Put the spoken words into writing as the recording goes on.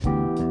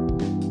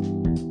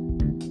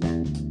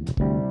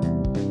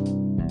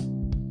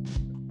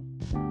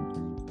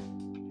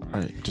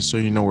just so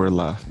you know we're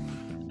live.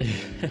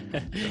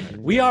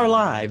 We are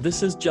live.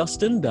 This is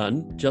Justin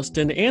Dunn,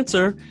 Justin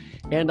Answer,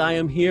 and I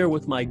am here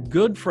with my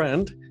good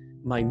friend,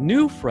 my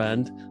new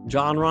friend,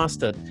 John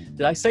Rosted.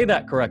 Did I say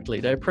that correctly?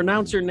 Did I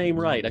pronounce your name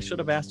right? I should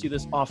have asked you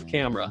this off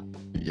camera.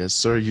 Yes,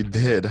 sir, you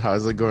did.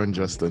 How's it going,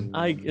 Justin?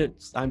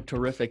 I'm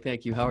terrific.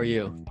 Thank you. How are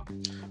you?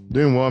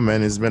 Doing well,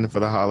 man. It's been for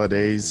the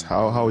holidays.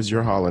 How was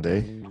your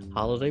holiday?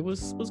 Holiday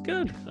was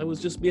good. I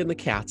was just being the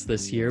cats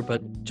this year,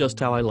 but just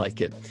how I like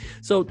it.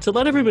 So to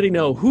let everybody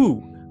know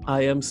who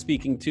I am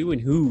speaking to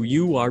and who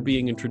you are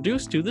being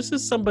introduced to, this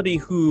is somebody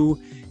who,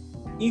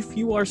 if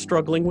you are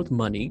struggling with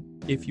money,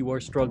 if you are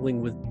struggling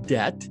with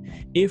debt,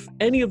 if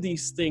any of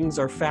these things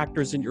are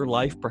factors in your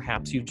life,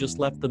 perhaps you just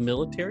left the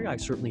military. I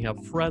certainly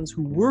have friends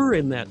who were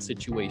in that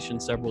situation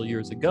several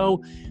years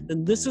ago.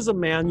 Then this is a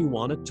man you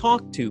want to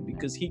talk to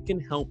because he can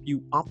help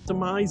you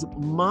optimize,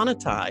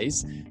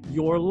 monetize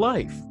your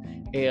life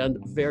and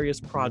various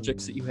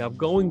projects that you have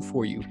going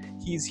for you.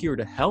 He's here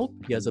to help.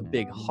 He has a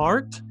big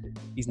heart.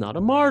 He's not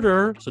a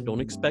martyr, so don't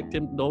expect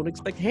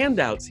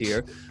handouts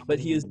here, but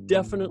he is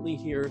definitely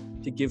here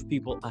to give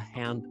people a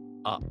hand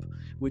up,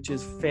 which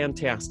is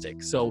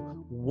fantastic.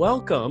 So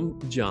welcome,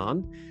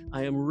 John.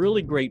 I am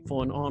really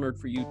grateful and honored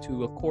for you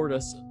to accord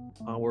us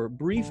our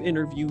brief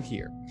interview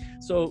here.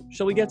 So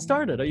shall we get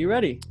started? Are you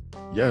ready?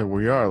 Yeah,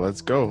 we are. Let's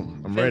go.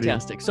 I'm ready.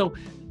 Fantastic. So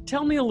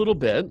tell me a little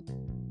bit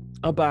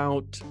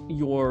about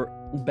your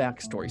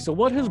backstory. So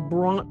what has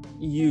brought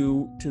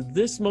you to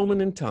this moment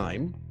in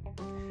time?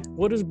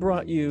 What has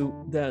brought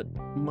you that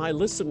my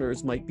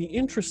listeners might be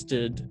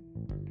interested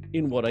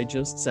in what I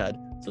just said?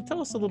 So tell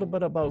us a little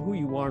bit about who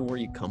you are and where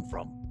you come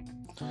from.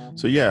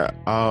 So yeah,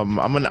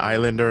 I'm an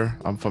islander.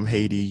 I'm from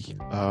Haiti.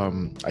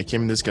 I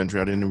came in this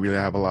country. I didn't really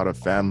have a lot of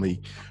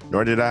family,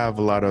 nor did I have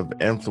a lot of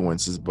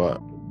influences,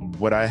 but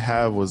what I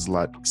have was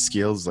like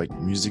skills, like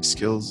music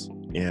skills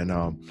and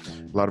a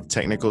lot of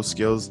technical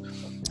skills.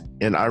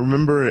 And I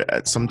remember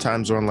at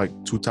sometimes around like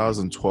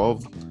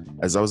 2012,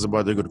 as I was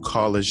about to go to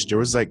college, there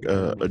was like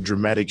a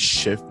dramatic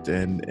shift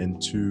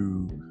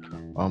into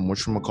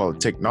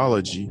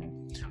technology.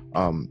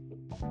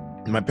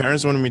 My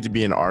parents wanted me to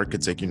be an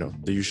architect,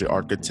 the usual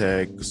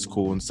architect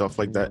school and stuff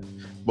like that.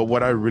 But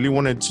what I really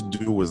wanted to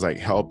do was like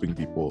helping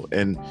people,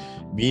 and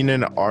being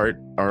in art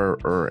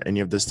or any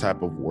of this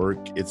type of work,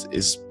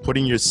 it's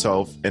putting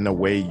yourself in a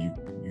way you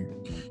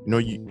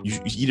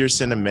either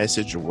send a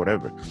message or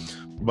whatever.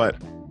 But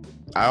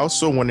I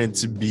also wanted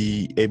to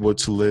be able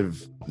to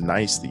live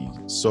nicely.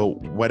 So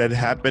what had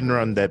happened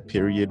around that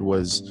period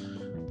was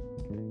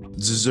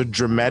there's a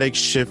dramatic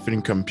shift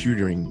in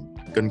computing.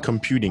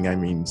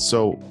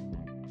 So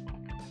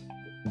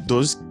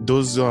those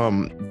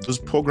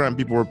program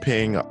people were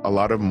paying a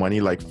lot of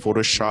money, like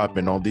Photoshop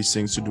and all these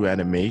things to do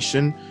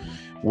animation,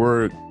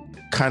 were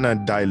kind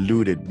of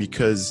diluted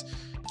because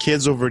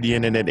kids over the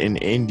internet in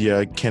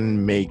India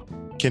can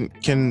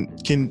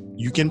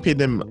pay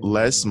them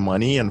less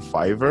money on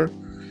Fiverr,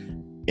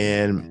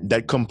 and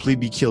that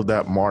completely killed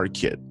that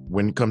market.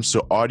 When it comes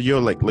to audio,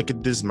 like look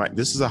at this mic.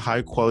 This is a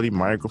high quality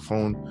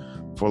microphone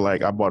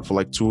I bought for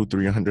like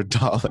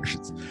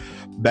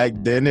 $200-$300. Back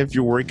then, if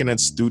you're working at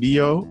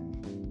studio,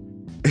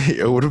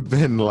 it would have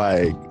been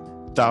like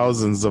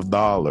thousands of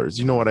dollars.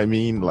 You know what I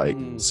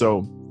mean?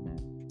 So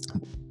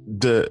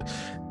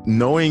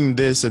knowing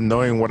this and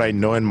knowing what I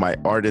know in my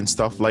art and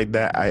stuff like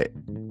that,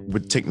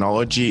 with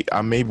technology,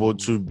 I'm able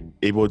to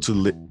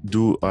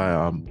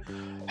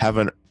have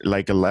a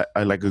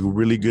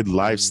really good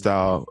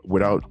lifestyle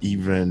without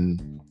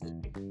even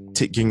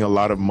taking a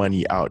lot of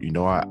money out.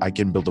 I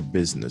can build a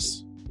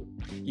business.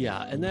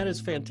 Yeah, and that is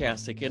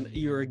fantastic. And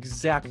you're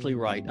exactly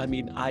right. I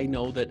mean, I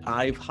know that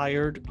I've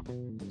hired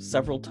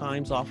several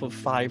times off of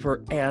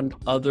Fiverr and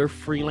other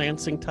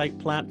freelancing type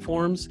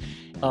platforms,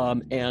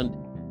 and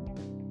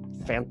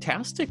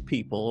fantastic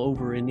people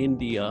over in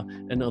India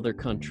and other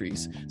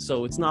countries.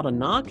 So it's not a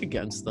knock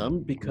against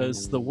them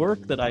because the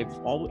work that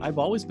I've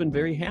always been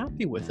very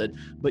happy with it.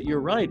 But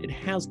you're right, it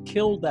has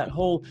killed that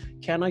whole,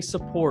 can I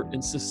support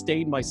and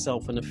sustain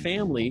myself and a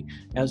family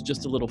as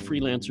just a little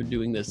freelancer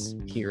doing this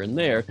here and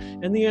there?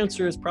 And the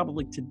answer is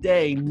probably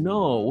today,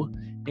 no.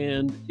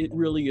 And it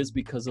really is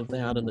because of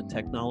that and the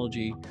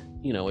technology,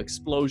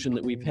 explosion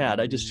that we've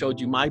had. I just showed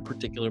you my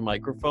particular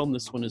microphone.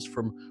 This one is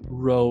from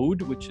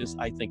Rode, which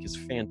I think is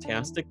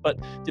fantastic. But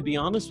to be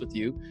honest with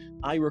you,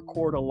 I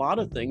record a lot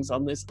of things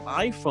on this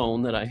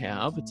iPhone that I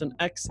have. It's an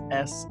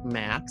XS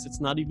Max.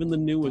 It's not even the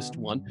newest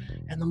one.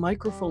 And the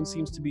microphone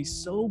seems to be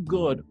so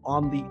good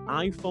on the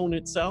iPhone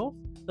itself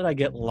that I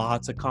get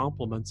lots of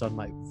compliments on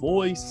my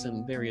voice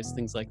and various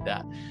things like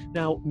that.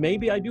 Now,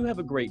 maybe I do have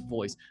a great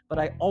voice, but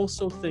I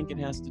also think it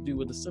has to do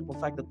with the simple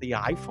fact that the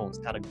iPhone's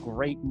got a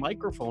great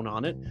microphone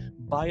on it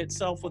by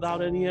itself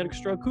without any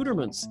extra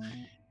accoutrements.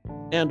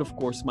 And of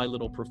course, my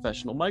little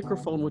professional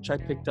microphone, which I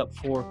picked up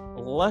for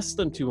less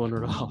than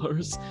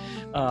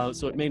 $200.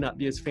 So it may not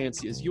be as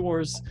fancy as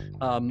yours,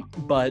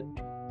 but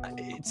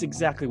it's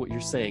exactly what you're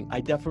saying. I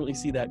definitely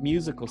see that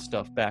musical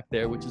stuff back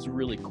there, which is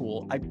really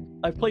cool.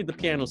 I've played the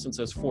piano since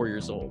I was 4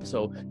 years old,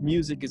 so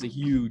music is a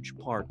huge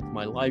part of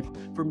my life.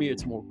 For me,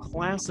 it's more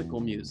classical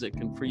music,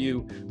 and for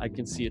you, I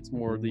can see it's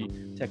more the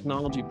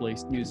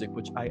technology-based music,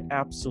 which I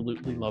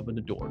absolutely love and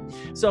adore.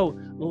 So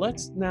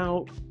let's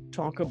now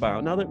talk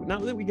about now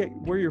that we get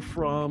where you're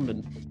from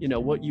and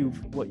what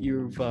you've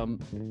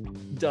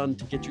done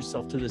to get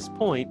yourself to this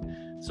point.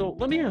 So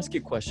let me ask you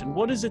a question.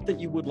 What is it that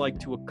you would like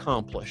to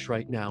accomplish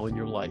right now in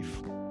your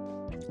life?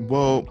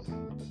 Well,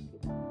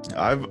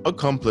 I've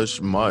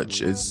accomplished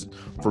much.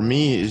 For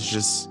me, it's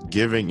just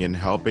giving and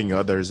helping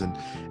others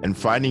and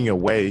finding a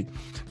way.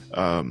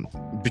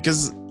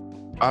 Because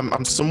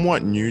I'm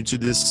somewhat new to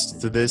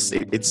this.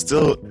 It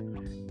still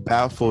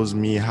baffles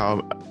me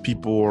how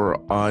people are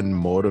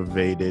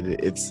unmotivated.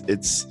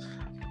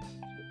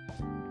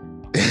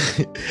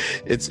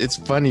 It's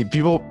funny.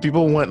 People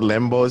want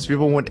Lambos,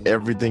 people want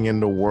everything in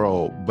the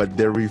world, but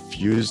they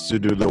refuse to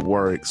do the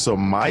work. So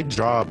my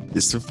job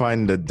is to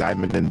find the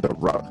diamond in the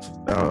rough.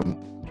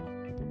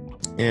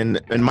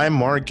 And in my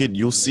market,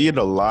 you'll see it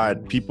a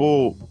lot.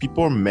 People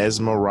are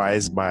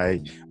mesmerized by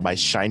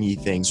shiny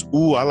things.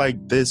 Ooh, I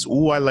like this.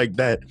 Ooh, I like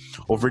that.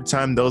 Over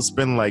time, they'll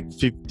spend like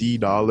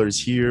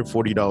 $50 here,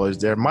 $40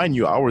 there. Mind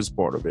you, I was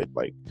part of it.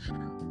 Like,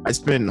 I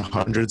spent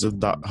hundreds of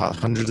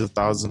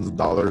thousands of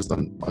dollars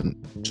on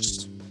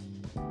just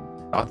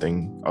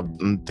nothing,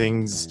 on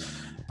things,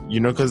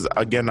 because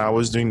again, I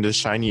was doing the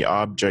shiny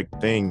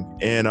object thing,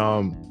 and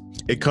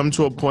it come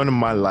to a point in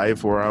my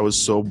life where I was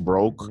so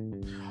broke.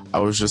 I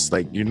was just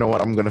like, you know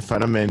what, I'm gonna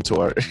find a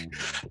mentor.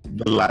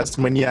 The last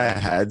money I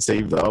had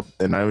saved up,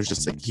 and I was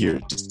just like, here,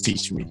 just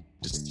teach me.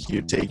 Just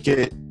here, take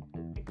it.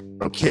 I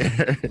don't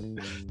care.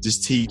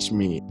 Just teach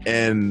me.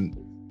 And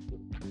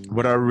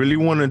what I really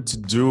wanted to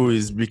do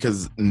is,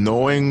 because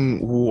knowing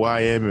who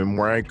I am and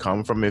where I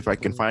come from, if I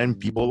can find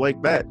people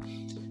like that,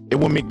 it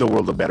will make the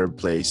world a better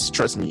place.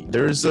 Trust me.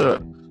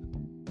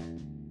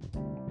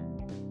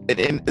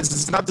 And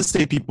it's not to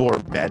say people are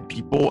bad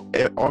people.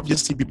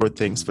 Obviously, people are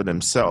things for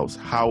themselves.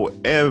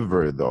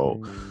 However,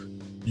 though,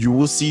 you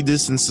will see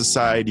this in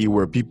society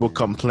where people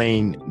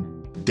complain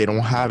they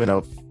don't have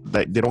enough,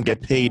 like they don't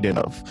get paid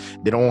enough,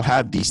 they don't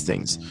have these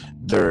things.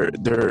 They're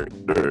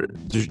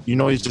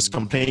it's just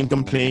complain.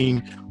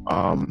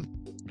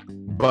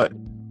 But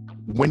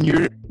when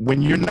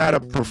you're not a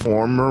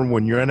performer,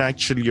 when you're not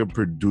actually a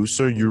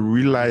producer, you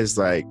realize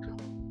like,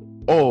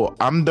 oh,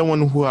 I'm the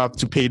one who have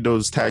to pay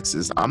those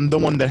taxes. I'm the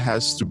one that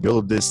has to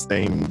build this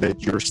thing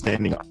that you're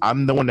standing on.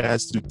 I'm the one that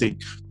has to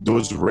take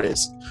those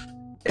risks.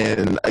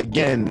 And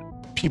again,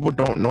 people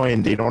don't know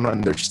and they don't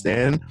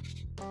understand.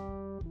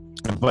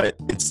 But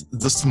it's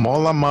the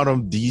small amount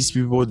of these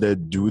people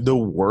that do the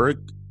work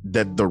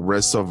that the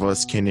rest of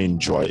us can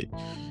enjoy.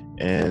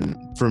 And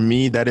for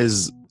me, that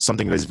is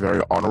something that is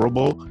very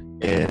honorable.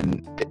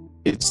 And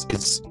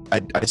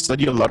I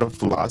study a lot of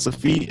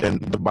philosophy, and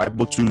the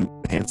Bible too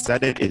hints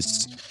at it.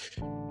 Is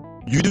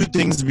you do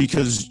things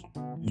because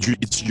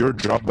it's your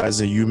job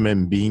as a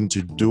human being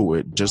to do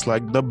it, just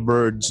like the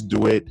birds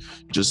do it,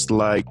 just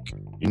like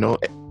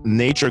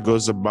nature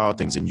goes about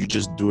things, and you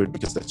just do it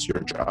because that's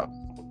your job.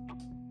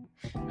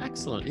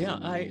 Excellent. Yeah,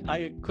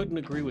 I couldn't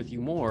agree with you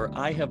more.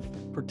 I have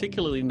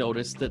particularly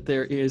noticed that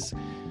there is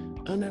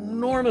an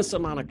enormous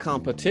amount of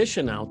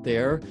competition out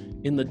there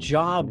in the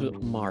job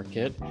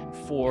market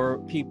for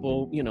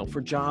people, for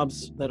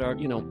jobs that are,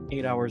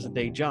 8 hours a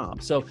day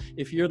jobs. So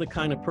if you're the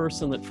kind of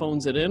person that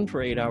phones it in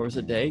for 8 hours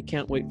a day,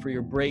 can't wait for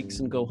your breaks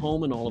and go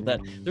home and all of that,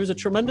 there's a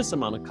tremendous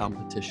amount of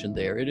competition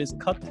there. It is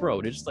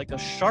cutthroat. It's like a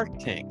Shark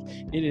Tank.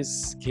 It is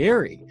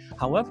scary.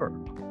 However,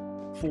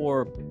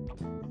 for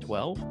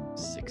 12,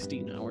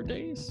 16-hour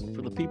days,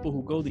 for the people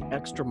who go the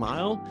extra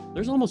mile,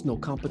 there's almost no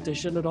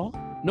competition at all.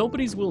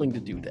 Nobody's willing to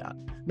do that.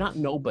 Not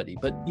nobody,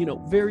 but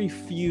very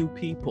few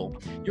people.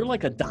 You're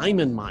like a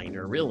diamond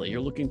miner, really.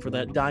 You're looking for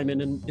that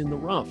diamond in the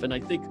rough, and I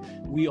think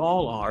we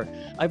all are.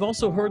 I've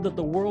also heard that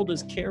the world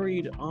is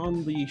carried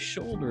on the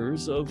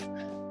shoulders of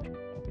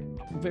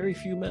very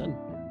few men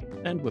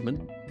and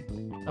women,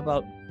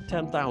 about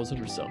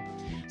 10,000 or so.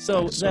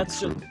 So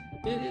that's just...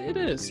 It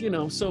is,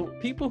 so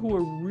people who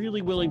are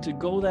really willing to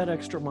go that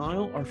extra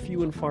mile are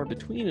few and far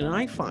between. And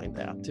I find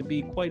that to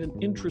be quite an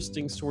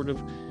interesting sort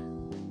of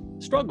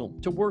struggle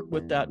to work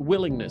with that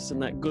willingness and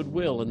that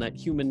goodwill and that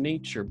human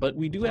nature. But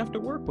we do have to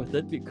work with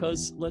it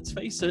because, let's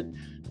face it,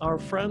 our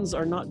friends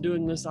are not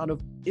doing this out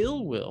of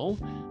ill will.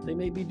 They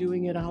may be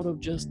doing it out of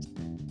just,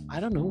 I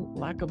don't know,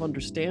 lack of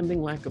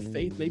understanding, lack of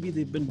faith. Maybe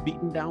they've been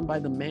beaten down by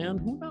the man.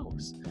 Who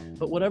knows?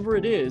 But whatever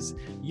it is,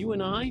 you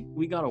and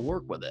we got to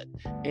work with it.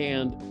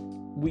 And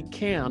we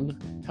can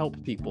help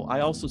people.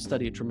 I also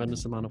study a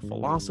tremendous amount of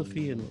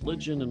philosophy and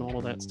religion and all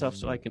of that stuff,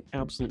 so I can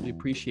absolutely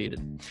appreciate it.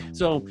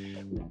 So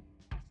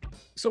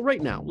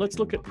right now, let's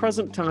look at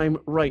present time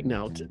right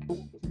now.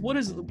 What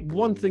is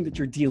one thing that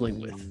you're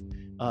dealing with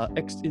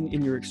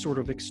in your sort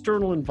of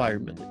external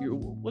environment?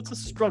 What's a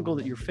struggle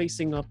that you're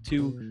facing up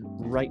to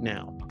right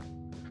now?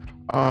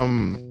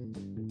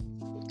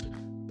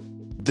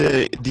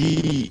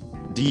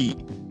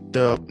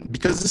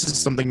 because this is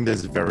something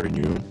that's very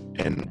new,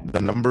 and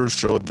the numbers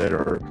show that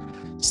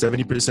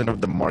 70%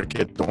 of the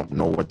market don't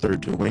know what they're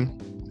doing.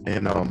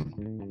 And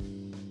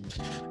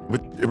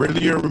with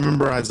earlier,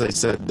 remember, as I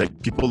said,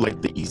 like, people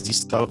like the easy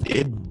stuff.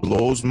 It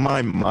blows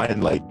my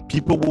mind. Like,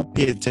 people will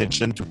pay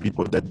attention to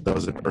people that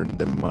doesn't earn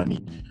them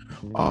money.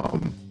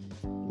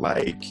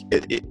 Like,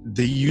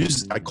 they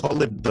use, I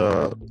call it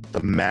the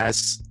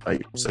mass,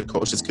 like,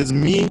 psychosis. Because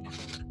me,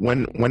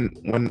 when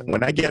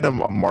I get a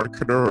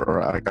marketer,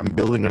 or like I'm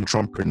building an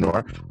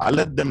entrepreneur, I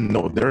let them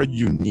know they're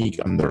unique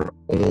on their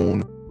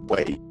own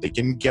way. They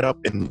can get up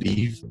and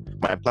leave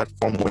my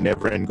platform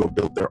whenever and go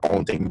build their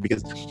own thing,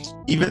 because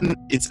even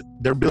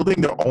they're building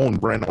their own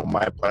brand on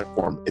my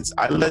platform.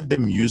 I let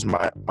them use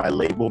my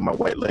label, my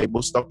white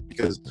label stuff,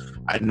 because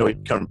I know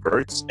it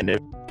converts. And if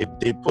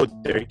they put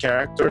their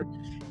character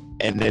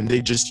and then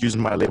they just use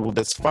my label,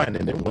 that's fine.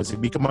 And then once they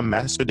become a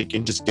master, they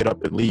can just get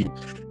up and leave.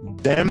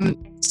 Them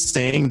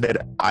saying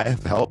that I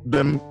have helped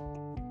them,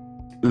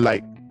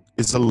 like,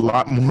 it's a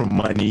lot more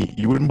money.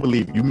 You wouldn't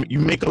believe. You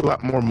make a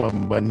lot more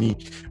money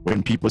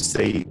when people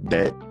say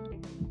that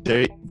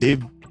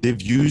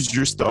they've used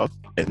your stuff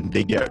and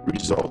they get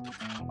result.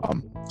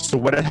 So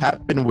what had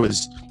happened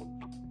was,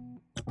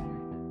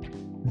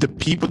 the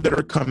people that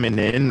are coming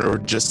in are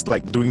just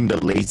like doing the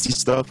lazy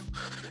stuff.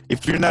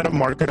 If you're not a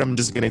marketer, I'm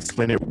just gonna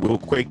explain it real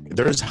quick.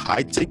 There's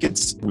high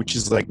tickets, which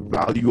is like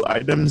value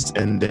items,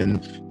 and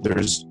then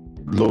there's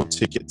low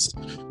tickets.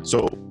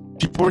 So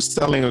people are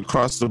selling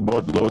across the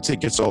board low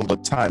tickets all the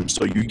time.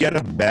 So you get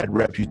a bad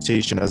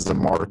reputation as a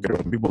marketer.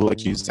 When people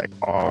like you, it's like,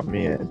 oh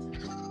man,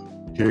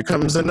 here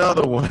comes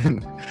another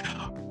one.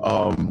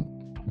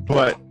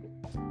 But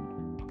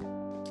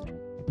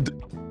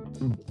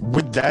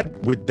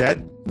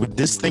with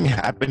this thing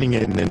happening,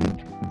 and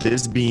then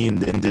this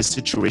being in this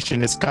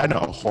situation, it's kind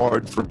of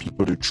hard for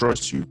people to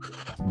trust you.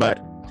 But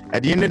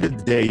at the end of the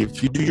day,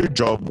 if you do your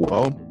job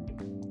well,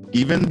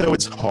 even though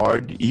it's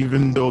hard,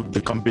 even though the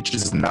competition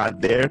is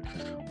not there,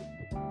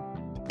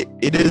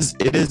 it is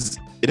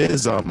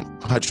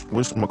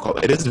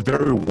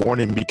very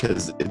warning,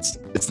 because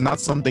it's not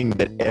something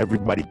that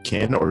everybody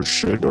can or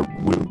should or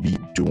will be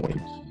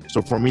doing.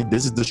 So for me,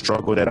 this is the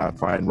struggle that I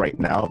find right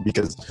now,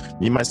 because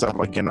me myself,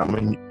 again,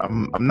 I'm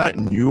not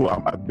new.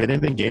 I've been in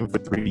the game for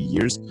 3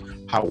 years.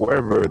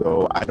 However,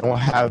 though, I don't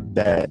have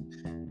that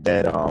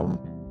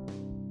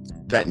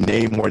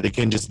name where they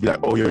can just be like,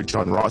 oh, you're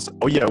John Ross.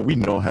 Oh yeah, we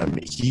know him.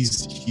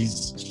 He's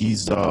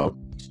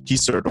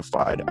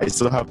certified. I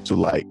still have to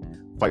like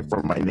fight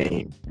for my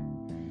name.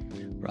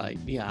 Right.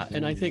 Yeah.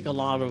 And I think a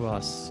lot of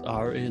us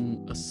are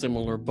in a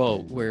similar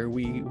boat, where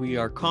we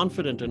are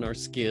confident in our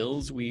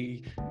skills.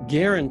 We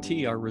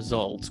guarantee our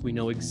results. We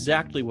know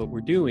exactly what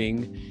we're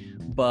doing,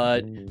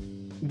 but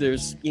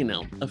there's,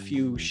 a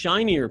few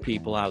shinier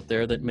people out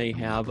there that may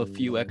have a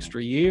few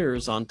extra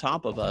years on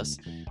top of us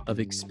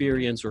of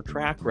experience or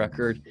track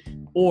record,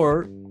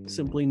 or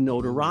simply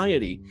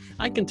notoriety.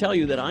 I can tell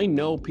you that I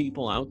know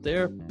people out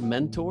there,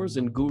 mentors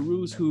and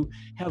gurus, who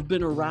have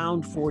been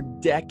around for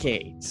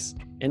decades.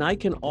 And I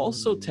can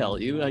also tell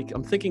you,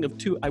 I'm thinking of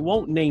two, I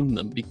won't name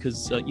them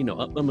because,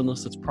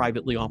 unless it's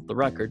privately off the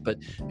record, but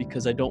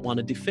because I don't want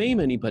to defame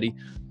anybody.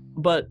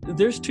 But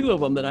there's two of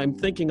them that I'm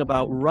thinking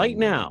about right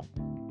now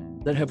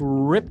that have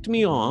ripped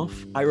me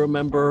off. I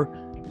remember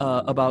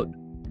about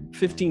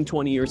 15,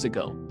 20 years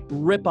ago,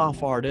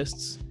 rip-off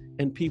artists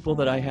and people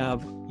that I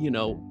have,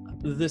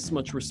 this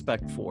much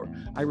respect for.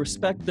 I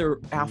respect their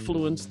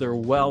affluence, their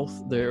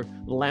wealth, their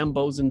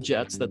Lambos and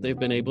jets that they've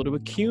been able to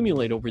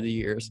accumulate over the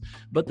years,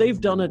 but they've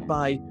done it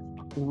by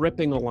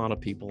ripping a lot of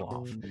people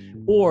off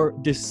or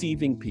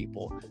deceiving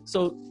people.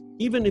 So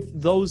even if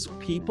those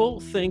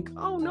people think,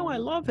 oh no, I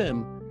love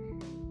him,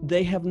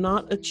 they have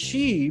not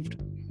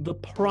achieved the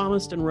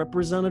promised and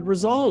represented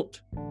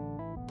result.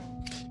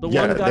 The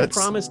one guy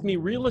promised me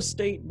real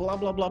estate, blah,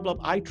 blah, blah, blah.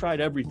 I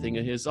tried everything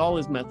of his, all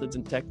his methods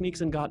and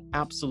techniques, and got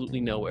absolutely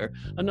nowhere.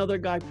 Another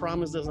guy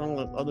promised us all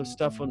that other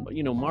stuff on,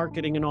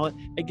 marketing and all that.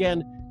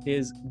 Again,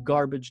 his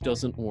garbage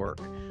doesn't work.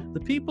 The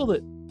people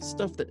that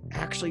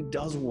actually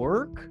does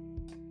work,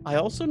 I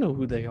also know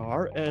who they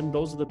are. And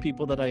those are the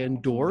people that I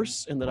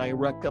endorse and that I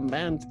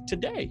recommend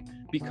today,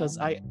 because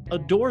I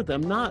adore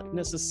them, not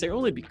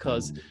necessarily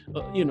because,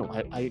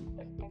 I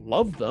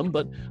love them,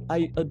 but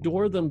I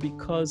adore them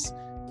because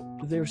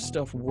their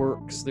stuff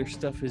works. Their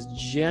stuff is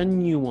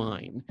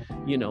genuine.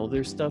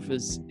 Their stuff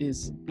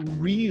is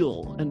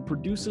real and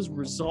produces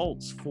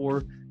results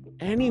for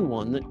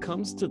anyone that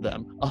comes to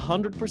them.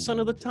 100%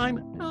 of the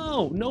time?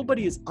 No,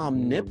 nobody is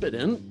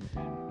omnipotent,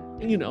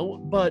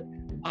 but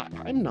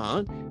I'm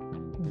not.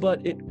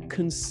 But it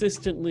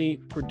consistently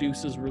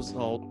produces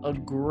result a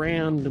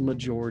grand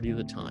majority of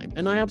the time.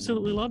 And I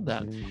absolutely love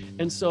that.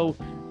 And so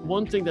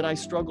one thing that I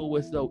struggle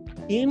with, though,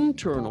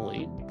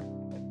 internally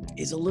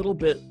is a little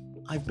bit,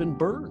 I've been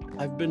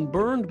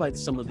burned by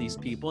some of these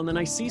people. And then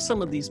I see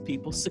some of these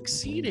people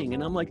succeeding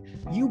and I'm like,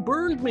 you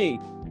burned me.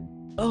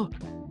 Oh,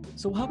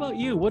 So how about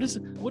you? What is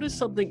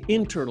something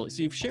internally?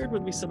 So you've shared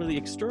with me some of the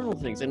external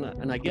things,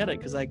 and I get it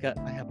because I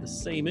have the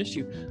same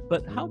issue.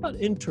 But how about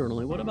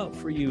internally? What about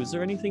for you? Is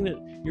there anything that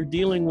you're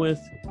dealing with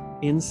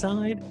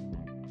inside?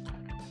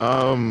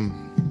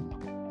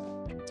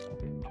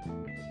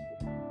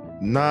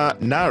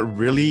 Not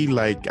really.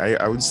 Like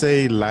I would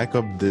say lack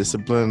of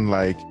discipline.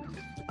 Like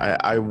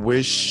I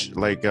wish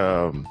like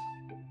I'm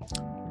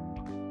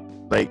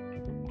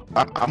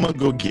a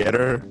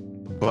go-getter,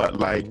 but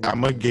like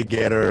I'm a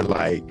go-getter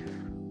like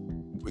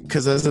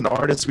because as an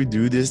artist we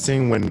do this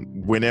thing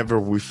whenever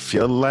we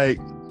feel like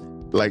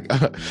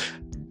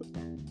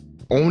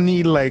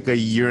only like a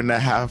year and a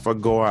half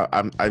ago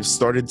I've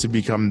started to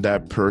become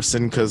that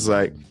person because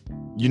like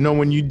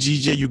when you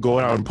DJ you go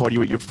out and party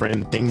with your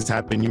friend, things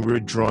happen, you were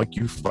drunk,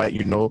 you fight,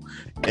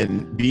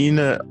 and being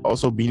a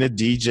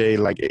DJ,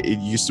 like it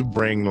used to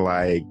bring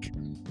like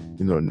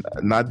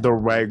not the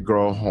right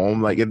girl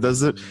home. Like it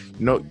doesn't,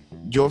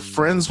 your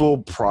friends will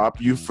prop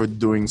you for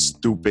doing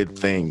stupid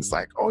things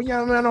like, oh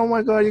yeah man, oh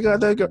my god, you got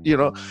that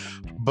girl,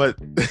 but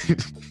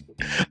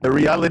the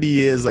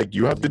reality is like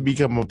you have to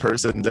become a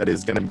person that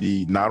is going to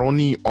be not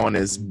only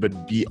honest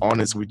but be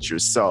honest with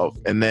yourself.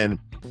 And then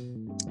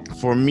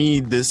for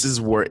me this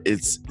is where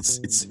it's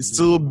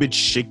still a bit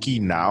shaky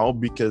now,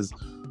 because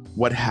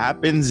what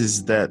happens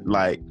is that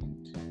like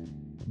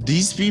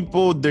these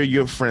people, they're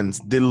your friends,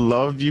 they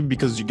love you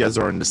because you guys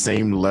are on the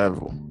same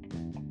level.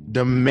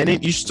 The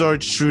minute you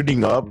start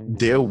shooting up,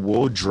 they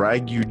will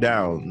drag you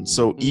down.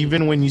 So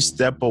even when you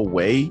step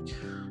away,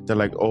 they're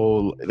like,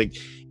 oh, like,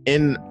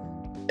 and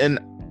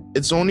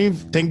it's only,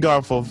 thank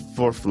God for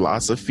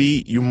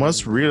philosophy. You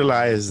must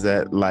realize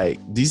that like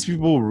these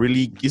people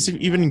really,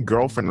 even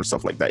girlfriend or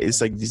stuff like that,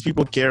 it's like these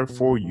people care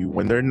for you.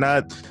 When they're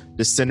not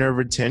the center of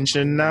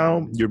attention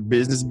now, your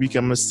business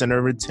become a center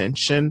of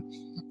attention,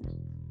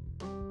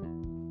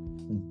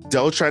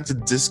 they'll try to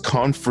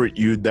discomfort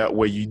you, that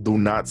way you do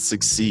not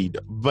succeed.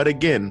 But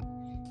again,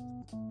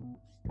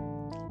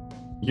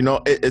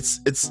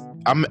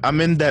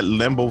 I'm in that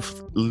limbo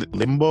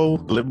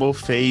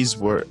phase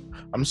where,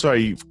 I'm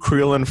sorry,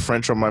 Creole and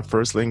French are my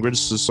first language,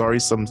 so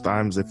sorry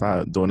sometimes if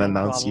I don't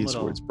enunciate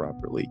words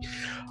properly.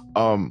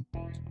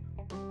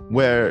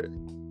 Where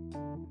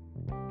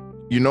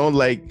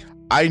like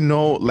I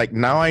know, like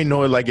now I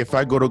know, like if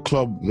I go to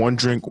club, one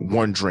drink,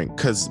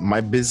 because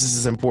my business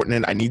is important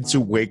and I need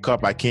to wake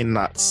up. I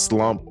cannot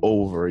slump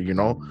over,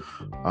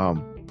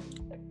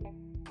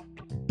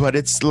 but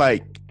it's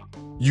like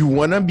you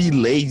want to be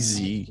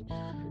lazy.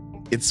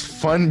 It's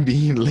fun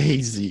being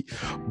lazy,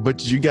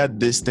 but you got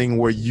this thing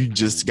where you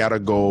just gotta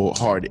go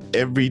hard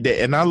every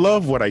day. And I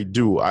love what I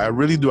do. I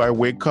really do. I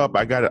wake up,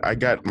 I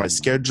got my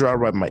schedule, I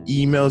write my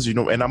emails,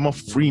 and I'm a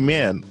free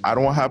man. I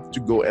don't have to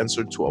go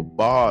answer to a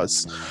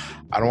boss.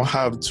 I don't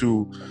have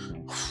to.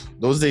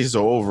 Those days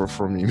are over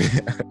for me,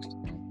 man.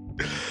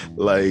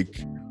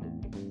 Like,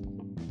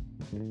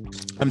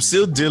 I'm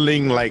still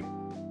dealing like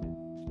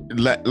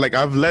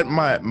I've let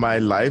my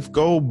life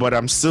go, but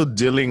I'm still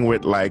dealing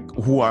with like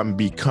who I'm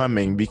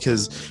becoming,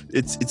 because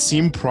it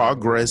seemed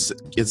progress.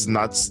 It's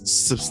not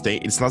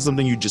sustain. It's not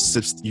something you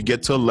just you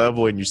get to a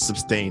level and you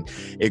sustain.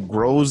 It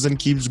grows and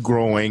keeps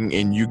growing,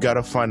 and you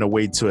gotta find a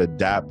way to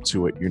adapt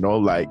to it.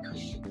 Like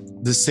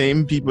the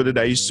same people that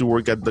I used to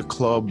work at the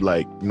club,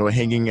 like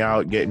hanging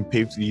out, getting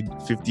paid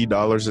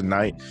 $50 a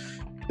night,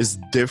 is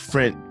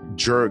different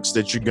jerks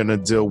that you're gonna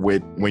deal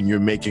with when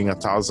you're making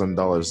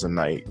 $1,000 a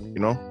night.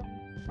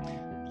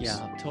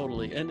 Yeah,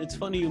 totally. And it's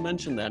funny you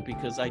mentioned that,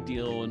 because I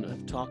deal and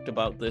have talked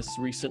about this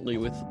recently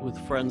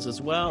with friends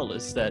as well,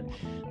 is that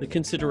the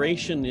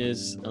consideration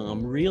is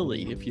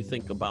really, if you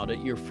think about it,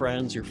 your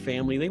friends, your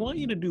family, they want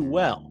you to do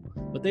well,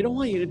 but they don't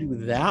want you to do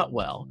that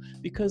well,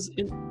 because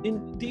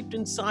in deep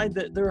inside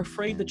that they're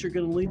afraid that you're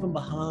going to leave them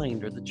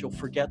behind, or that you'll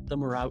forget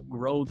them or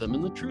outgrow them.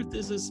 And the truth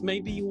is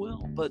maybe you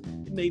will, but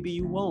maybe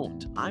you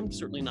won't. I'm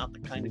certainly not the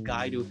kind of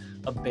guy to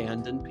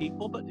abandon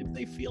people, but if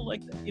they feel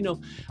like that,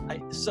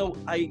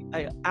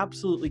 I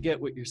absolutely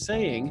get what you're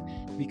saying,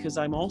 because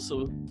I'm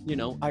also,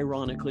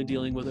 ironically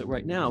dealing with it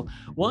right now.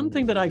 One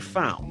thing that I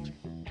found,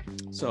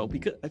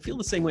 because I feel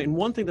the same way, and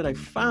one thing that I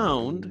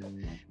found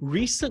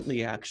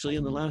recently, actually,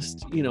 in the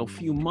last,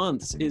 few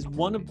months, is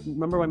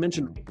remember I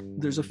mentioned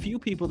there's a few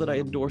people that I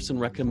endorse and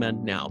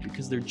recommend now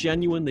because they're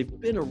genuine, they've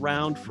been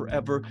around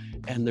forever,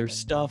 and their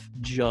stuff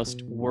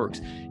just works.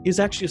 Is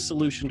actually a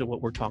solution to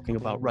what we're talking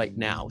about right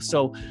now.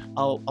 So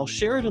I'll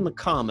share it in the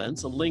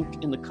comments, a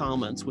link in the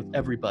comments with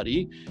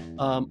everybody.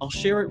 I'll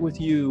share it with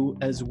you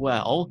as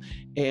well.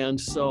 And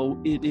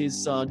so it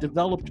is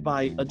developed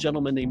by a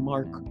gentleman named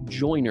Mark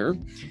Joyner,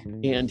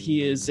 and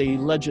he is a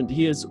legend.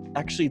 He is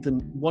actually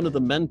one of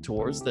the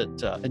mentors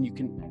that, and you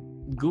can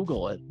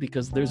Google it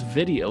because there's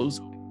videos,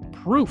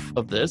 proof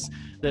of this,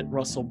 that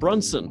Russell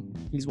Brunson,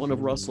 he's one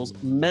of Russell's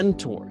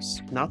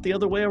mentors. Not the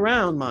other way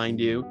around, mind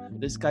you.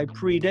 This guy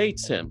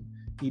predates him.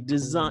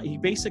 He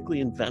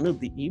basically invented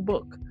the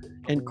ebook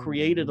and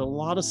created a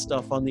lot of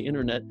stuff on the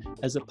internet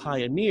as a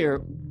pioneer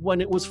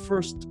when it was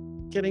first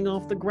getting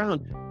off the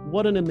ground.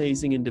 what an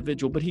amazing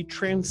individual, but he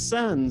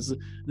transcends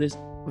this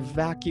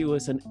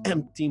vacuous and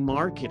empty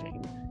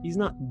marketing. He's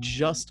not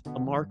just a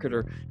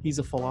marketer, he's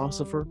a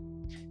philosopher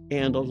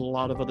and a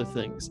lot of other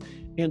things.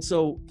 And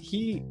so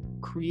he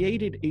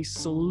created a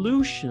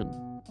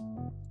solution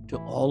to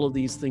all of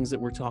these things that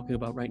we're talking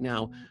about right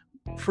now.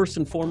 First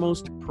and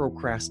foremost,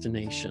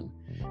 procrastination,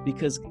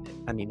 because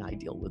I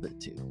deal with it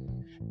too.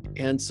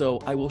 And so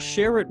I will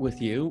share it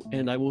with you,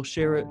 and I will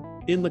share it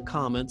in the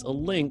comments, a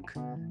link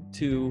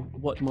to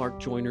what Mark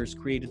Joyner's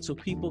created so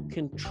people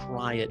can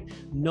try it.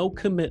 No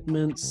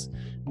commitments,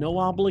 no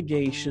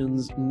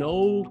obligations,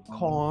 no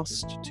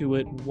cost to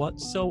it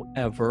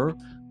whatsoever.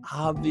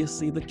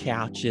 Obviously, the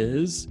catch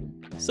is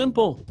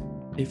simple.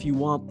 If you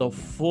want the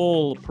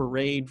full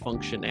parade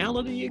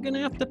functionality, you're going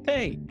to have to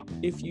pay.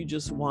 If you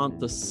just want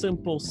the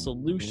simple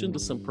solution to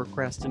some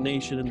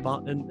procrastination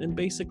and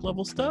basic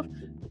level stuff,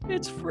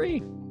 it's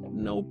free.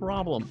 No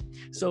problem.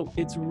 So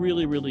it's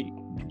really, really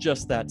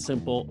just that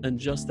simple and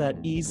just that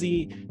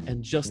easy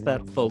and just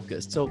that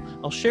focused. So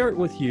I'll share it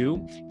with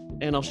you,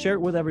 and I'll share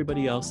it with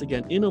everybody else,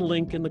 again, in a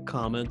link in the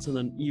comments, and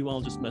then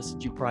I'll just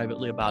message you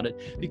privately about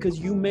it, because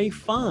you may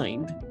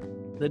find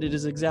that it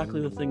is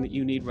exactly the thing that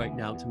you need right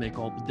now to make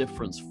all the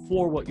difference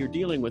for what you're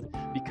dealing with,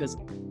 because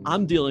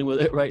I'm dealing with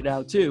it right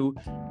now too,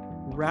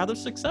 rather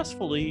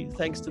successfully,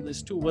 thanks to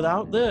this tool.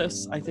 Without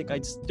this, I think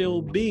I'd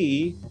still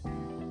be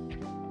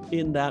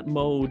in that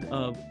mode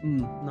of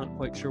not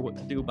quite sure what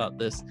to do about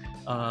this,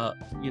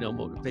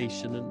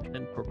 motivation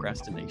and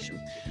procrastination.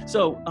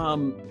 So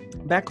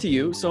back to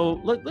you.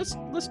 So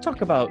let's talk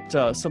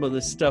about some of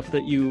this stuff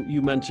that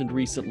you mentioned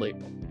recently.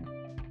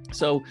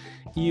 So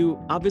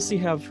you obviously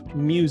have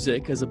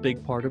music as a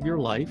big part of your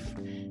life,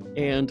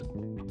 and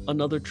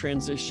another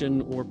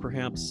transition, or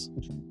perhaps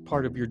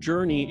part of your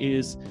journey,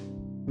 is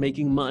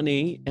making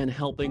money and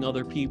helping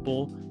other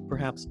people,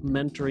 perhaps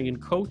mentoring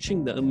and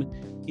coaching them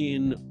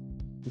in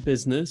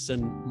business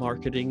and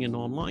marketing and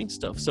online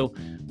stuff. So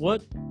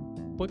what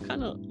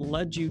kind of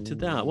led you to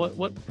that?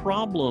 What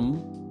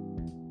problem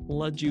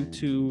led you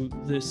to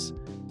this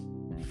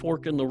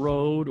fork in the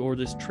road, or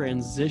this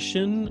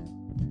transition?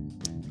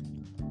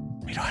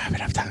 We don't have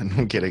enough time.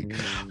 I'm kidding.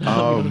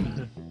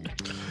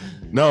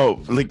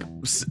 No,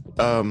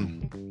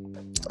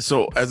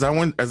 so as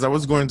I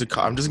was going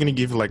to, I'm just going to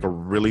give like a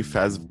really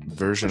fast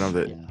version of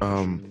it.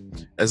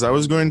 As I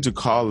was going to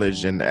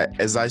college, and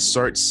as I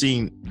start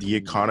seeing the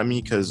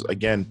economy, because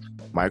again,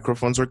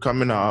 microphones were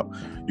coming out,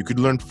 you could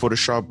learn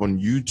Photoshop on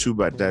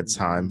YouTube at that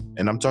time.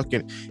 And I'm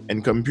talking,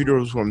 and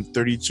computers from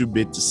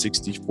 32-bit to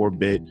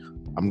 64-bit.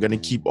 I'm going to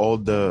keep all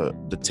the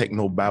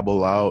techno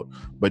babble out,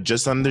 but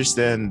just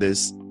understand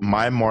this,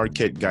 my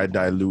market got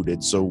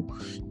diluted. So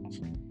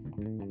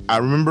I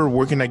remember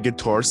working at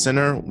Guitar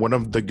Center. One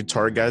of the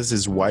guitar guys,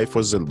 his wife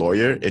was a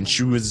lawyer, and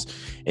he was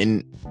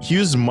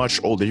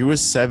much older. He was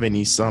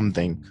 70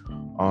 something.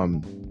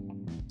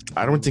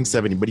 I don't think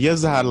 70, but he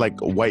had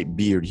like a white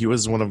beard. He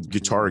was one of the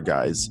guitar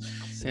guys.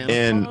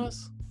 Santa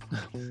Claus?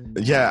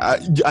 Yeah,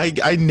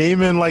 I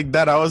name him like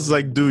that. I was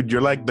like, dude,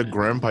 you're like the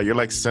grandpa. You're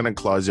like Santa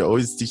Claus. You're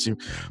always teaching.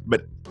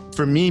 But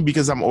for me,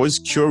 because I'm always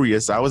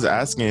curious, I was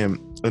asking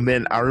him. And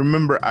then I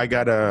remember I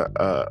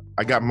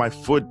got my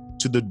foot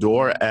to the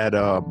door at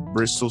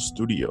Bristol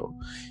Studio,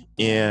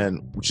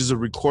 which is a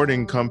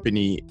recording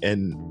company.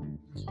 And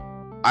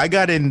I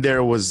got in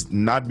there was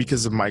not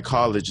because of my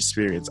college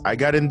experience. I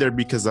got in there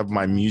because of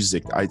my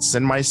music. I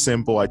sent my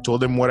sample. I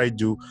told them what I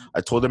do.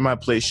 I told them I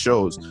play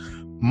shows.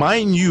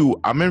 Mind you,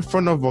 I'm in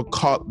front of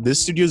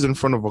this studio's in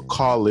front of a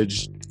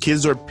college.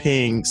 Kids are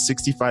paying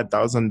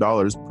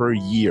 $65,000 per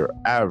year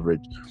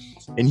average.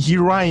 And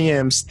here I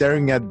am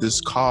staring at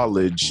this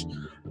college,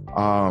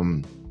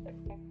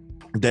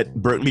 that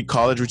Berklee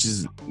College, which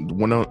is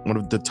one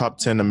of the top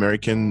 10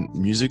 American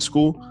music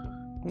school.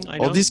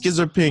 All these kids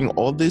are paying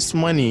all this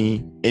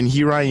money, and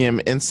here I am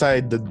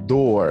inside the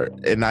door,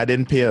 and I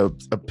didn't pay a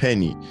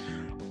penny.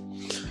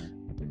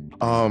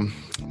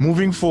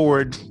 Moving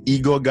forward,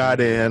 ego got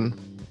in.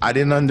 I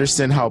didn't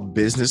understand how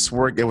business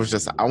worked. It was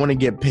just, I want to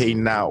get paid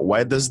now.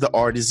 Why does the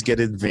artist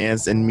get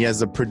advanced and me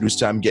as a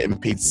producer, I'm getting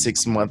paid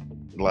 6 months?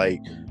 Like,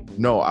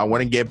 no, I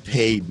want to get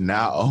paid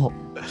now.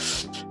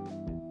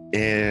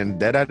 And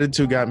that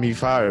attitude got me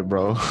fired,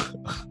 bro.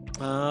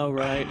 Oh,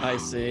 right. I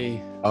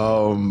see.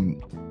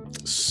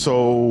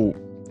 So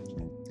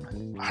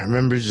I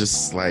remember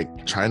just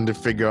like trying to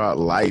figure out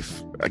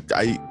life. Like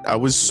I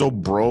was so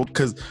broke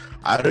because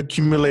I'd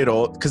accumulate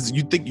because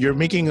you think you're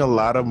making a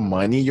lot of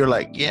money. You're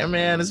like, yeah,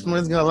 man, this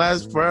money's gonna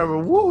last forever.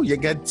 Woo, you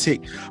get I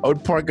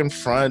would park in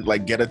front,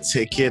 like get a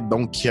ticket,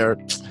 don't care.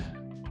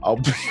 I'll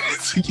be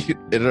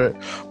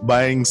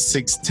buying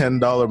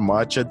 $6-10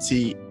 matcha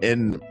tea,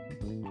 and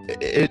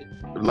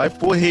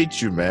life will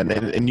hate you, man.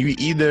 And you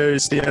either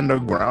stay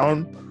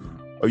underground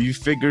or you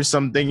figure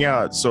something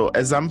out. So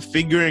as I'm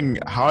figuring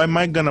how am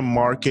I gonna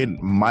market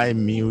my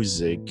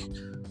music,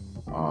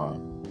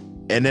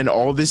 and then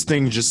all this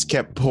thing just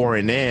kept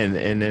pouring in,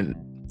 and then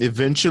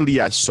eventually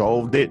I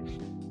solved it.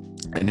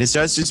 And it's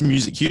just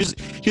music.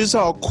 Here's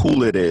how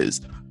cool it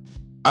is.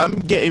 I'm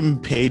getting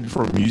paid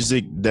for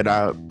music that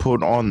I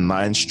put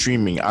online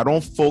streaming. I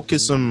don't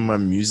focus on my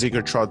music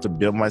or try to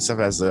build myself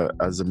as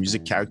a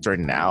music character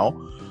now.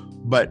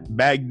 But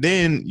back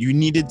then, you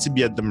needed to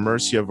be at the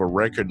mercy of a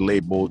record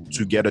label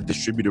to get a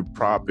distributed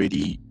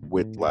property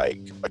with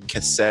like a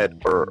cassette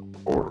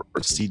or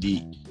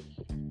CD.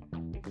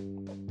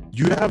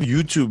 You have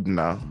YouTube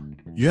now.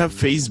 You have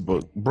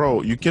Facebook,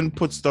 bro. You can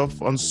put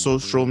stuff on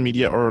social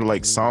media or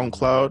like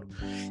SoundCloud,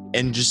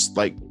 and just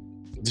like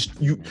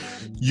you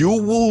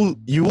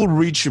will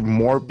reach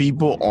more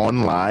people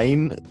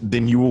online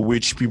than you will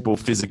reach people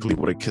physically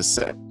with a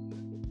cassette.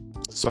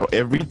 So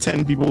every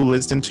 10 people who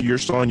listen to your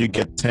song, you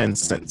get 10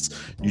 cents.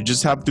 You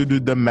just have to do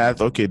the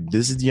math. Okay,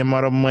 this is the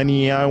amount of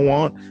money I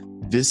want.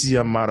 This is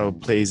the amount of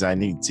plays I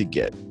need to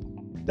get.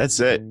 That's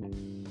it.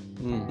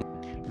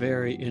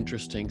 Very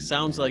interesting.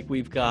 Sounds like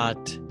we've got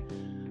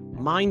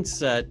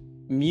mindset,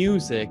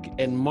 music,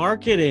 and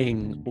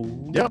marketing.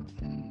 Ooh. Yep.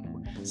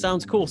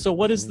 Sounds cool. So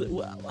what is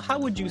how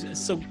would you,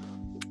 so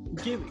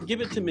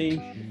give it to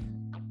me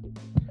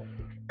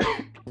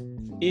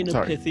in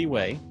a pithy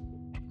way.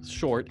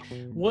 Short,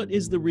 what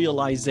is the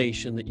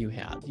realization that you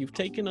had? You've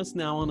taken us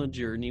now on a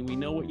journey. We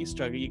know what you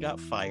struggled. You got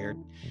fired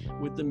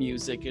with the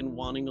music and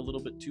wanting a little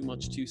bit too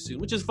much too soon,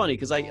 which is funny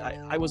because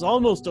I was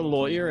almost a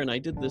lawyer and I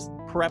did this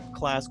prep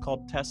class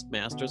called Test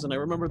Masters. And I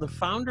remember the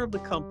founder of the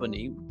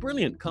company,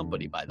 brilliant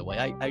company, by the way.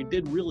 I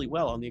did really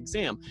well on the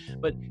exam,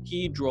 but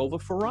he drove a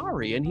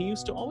Ferrari and he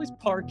used to always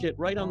park it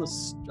right on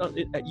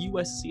the at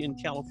USC in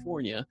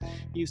California.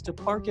 He used to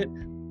park it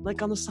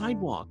like on the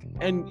sidewalk.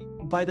 And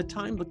by the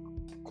time the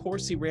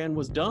course he ran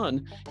was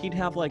done, he'd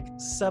have like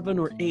 7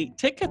 or 8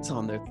 tickets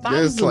on there,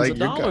 thousands of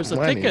dollars of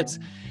tickets.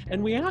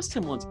 And we asked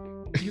him once,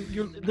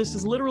 this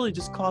is literally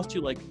just cost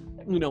you like,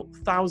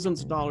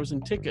 thousands of dollars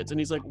in tickets. And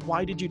he's like,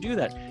 why did you do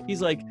that?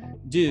 He's like,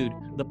 dude,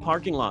 the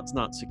parking lot's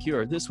not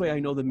secure. This way I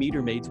know the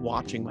meter maid's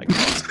watching my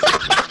car.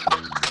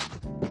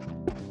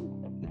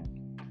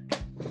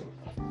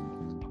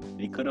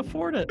 He could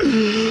afford it.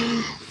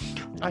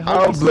 I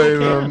hope he still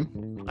can.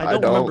 I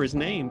don't remember his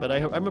name, but I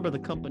remember the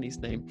company's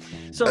name.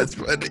 So that's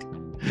funny.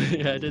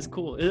 Yeah, it is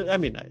cool. I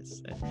mean,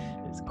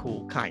 it's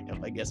cool, kind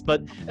of, I guess.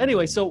 But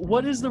anyway, so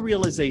what is the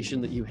realization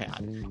that you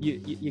had?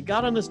 You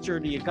got on this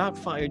journey, you got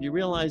fired, you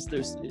realized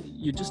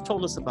you just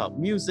told us about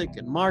music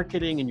and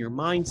marketing and your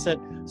mindset.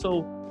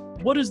 So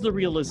what is the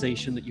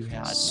realization that you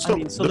had? So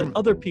that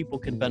other people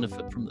can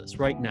benefit from this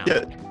right now.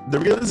 Yeah, the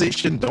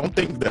realization, don't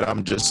think that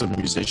I'm just a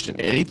musician.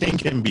 Anything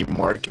can be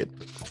marketed.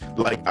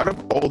 Like, out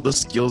of all the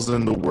skills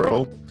in the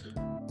world,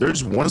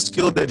 there's one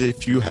skill that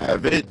if you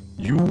have it,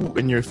 you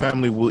and your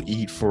family will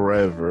eat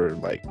forever.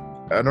 Like,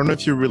 I don't know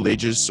if you're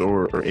religious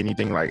or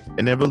anything, like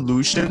in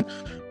evolution,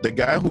 the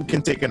guy who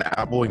can take an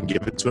apple and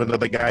give it to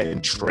another guy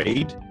and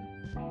trade,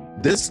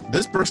 this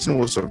person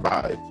will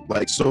survive.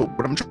 Like, so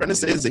what I'm trying to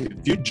say is that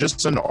if you're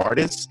just an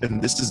artist and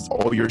this is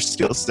all your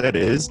skill set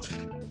is,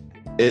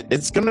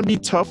 it's gonna be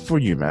tough for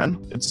you,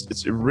 man.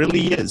 It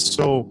really is.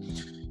 So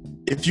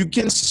if you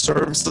can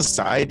serve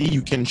society,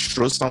 you can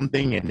show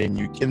something and then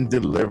you can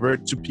deliver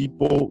it to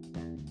people.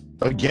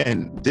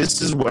 Again,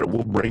 this is what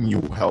will bring you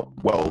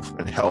wealth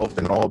and health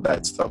and all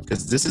that stuff.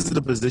 Because this is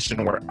the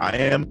position where I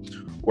am,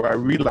 where I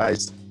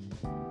realize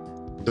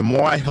the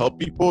more I help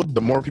people,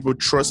 the more people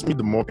trust me,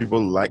 the more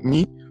people like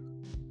me,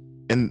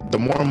 and the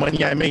more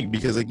money I make.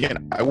 Because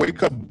again, I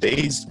wake up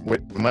days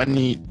with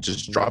money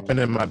just dropping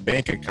in my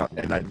bank account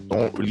and I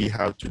don't really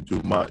have to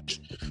do much.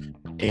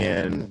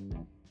 And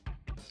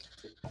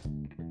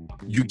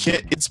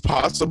it's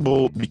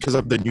possible because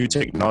of the new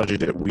technology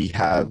that we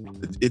have.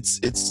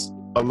 It's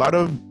a lot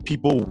of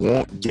people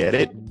won't get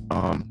it.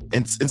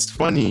 It's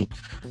funny.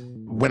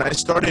 When I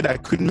started, I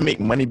couldn't make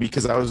money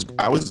because I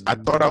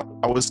thought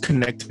I was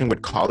connecting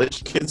with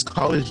college kids.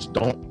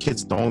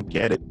 Kids don't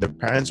get it. Their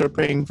parents are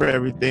paying for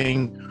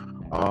everything.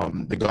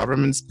 The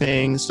government's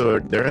paying, so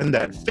they're in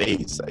that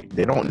phase. Like,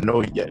 they don't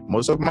know yet.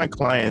 Most of my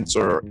clients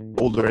are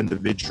older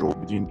individuals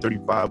between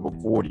 35 or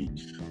 40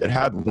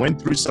 that went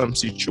through some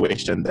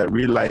situation that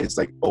realized,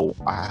 like, oh,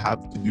 I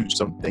have to do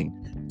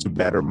something to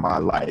better my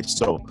life.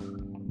 So,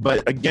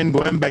 but again,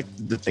 going back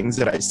to the things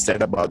that I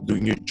said about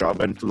doing your job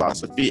and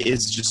philosophy,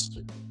 is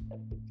just,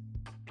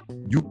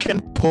 you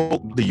can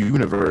poke the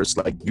universe.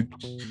 Like,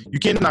 you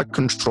cannot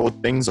control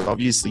things.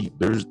 Obviously,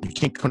 you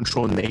can't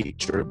control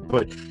nature,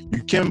 but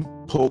you can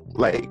poke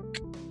like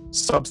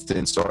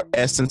substance or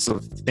essence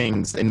of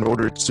things in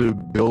order to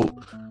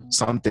build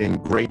something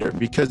greater.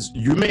 Because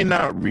you may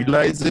not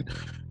realize it,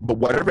 but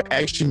whatever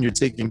action you're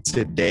taking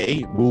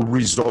today will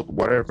result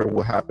whatever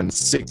will happen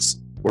 6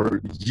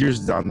 or years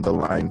down the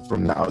line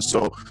from now.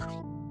 So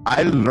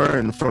I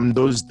learned from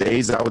those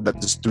days I was at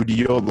the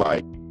studio,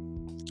 like,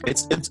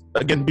 it's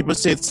again, people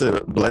say it's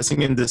a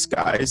blessing in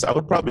disguise. I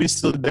would probably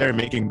still there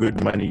making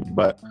good money,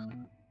 but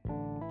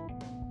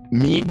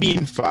me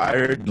being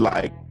fired,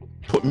 like,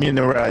 put me in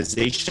a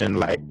realization,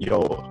 like,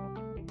 yo,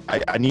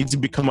 I need to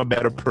become a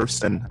better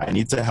person. I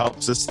need to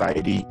help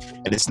society.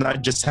 And it's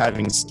not just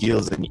having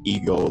skills and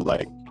ego.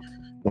 Like,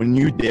 when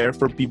you're there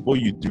for people,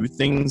 you do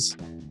things,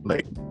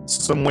 Like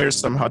somewhere,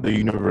 somehow the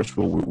universe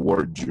will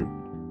reward you.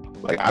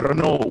 Like, I don't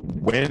know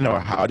when or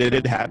how did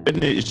it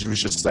happen. It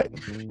was just like,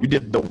 you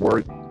did the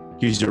work,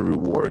 here's your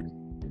reward.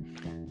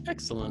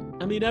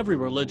 Excellent. I mean, every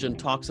religion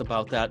talks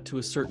about that to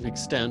a certain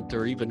extent,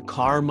 or even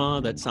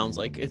karma. That sounds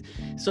like it.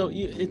 So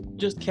it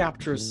just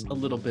captures a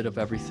little bit of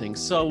everything.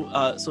 So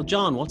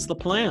John, what's the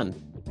plan?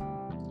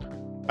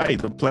 Hey,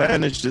 the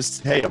plan is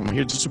just, hey, I'm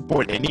here to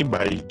support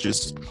anybody.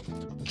 Just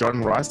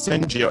John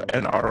Rostand,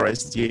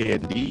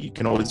 JONRSTAND. You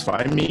can always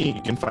find me.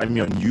 You can find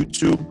me on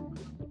YouTube.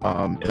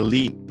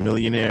 Elite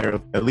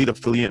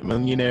Affiliate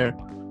Millionaire.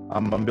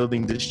 I'm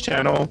building this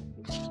channel,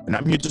 and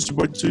I'm here to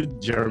support you,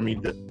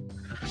 Jeremy.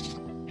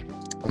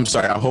 I'm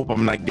sorry. I hope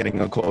I'm not getting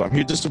a call. I'm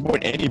here to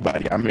support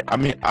anybody. I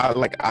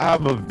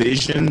have a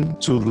vision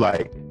to,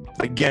 like,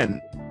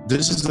 again,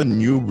 this is a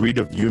new breed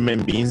of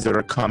human beings that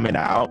are coming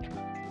out.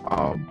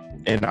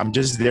 And I'm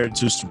just there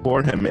to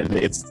support him. And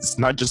it's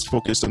not just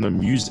focused on the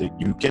music.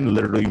 You can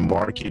literally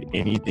market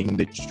anything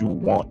that you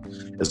want,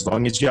 as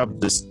long as you have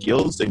the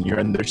skills and you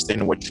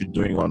understand what you're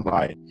doing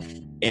online.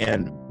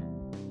 And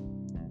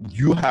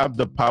you have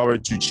the power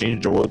to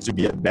change the world to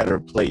be a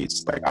better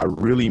place. Like, I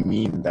really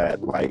mean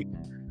that. Like,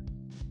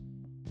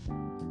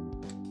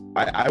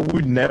 I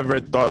would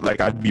never thought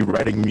like I'd be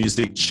writing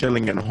music,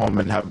 chilling at home,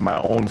 and have my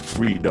own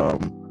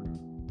freedom.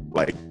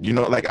 Like, you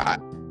know, like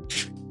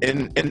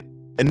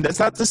and that's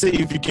not to say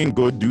if you can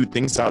go do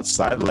things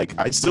outside. Like,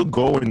 I still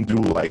go and do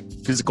like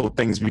physical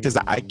things because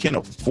I can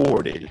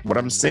afford it. What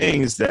I'm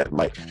saying is that,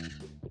 like,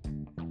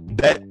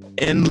 that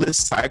endless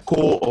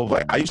cycle of,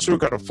 like, I used to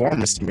work at a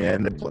pharmacy,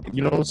 man. They play,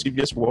 you know,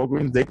 CVS,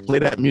 Walgreens, they play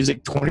that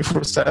music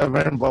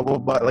 24/7, blah, blah,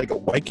 blah. Like,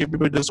 why can't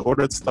people just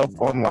order stuff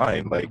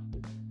online? Like,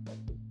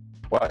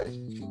 why?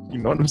 You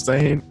know what I'm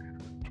saying?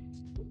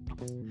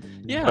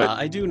 Yeah, but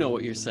I do know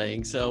what you're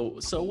saying. So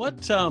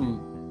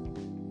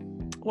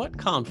what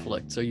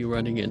conflicts are you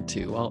running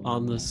into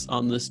on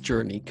this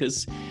journey?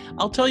 Because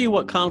I'll tell you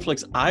what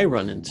conflicts I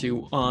run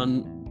into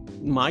on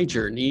my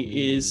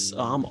journey is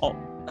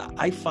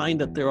I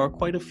find that there are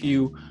quite a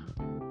few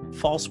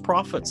false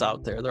prophets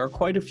out there. There are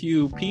quite a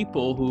few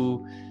people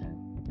who,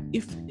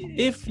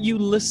 if you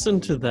listen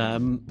to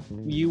them,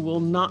 you will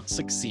not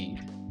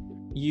succeed.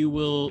 You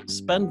will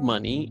spend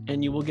money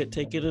and you will get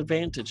taken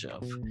advantage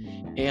of.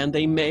 And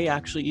they may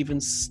actually even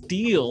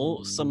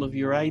steal some of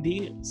your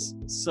ideas.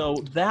 So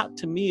that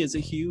to me is a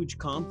huge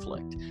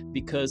conflict,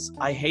 because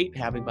I hate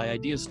having my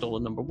ideas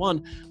stolen, number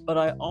one, but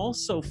I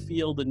also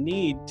feel the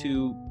need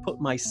to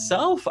put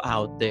myself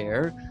out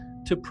there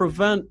to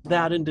prevent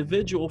that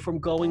individual from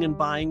going and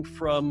buying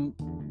from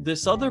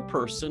this other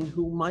person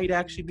who might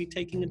actually be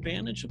taking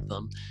advantage of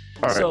them.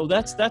 Right. So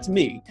that's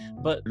me.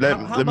 But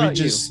how about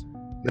you?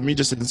 Let me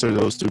just answer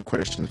those two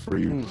questions for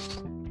you.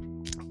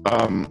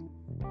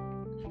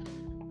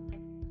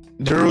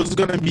 There was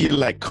gonna be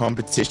like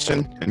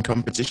competition, and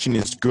competition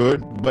is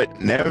good, but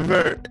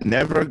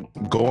never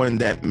go in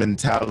that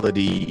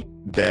mentality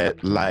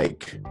that,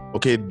 like,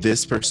 okay,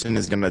 this person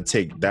is gonna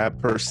take that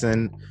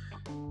person.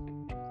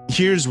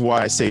 Here's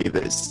why I say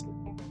this.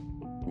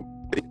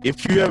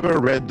 If you ever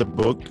read the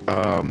book,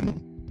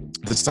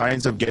 The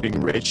Science of Getting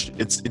Rich,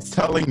 it's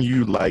telling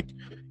you, like,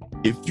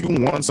 if you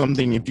want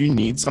something, if you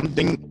need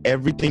something,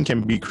 everything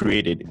can be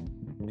created.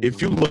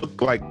 If you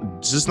look like,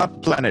 just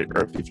not planet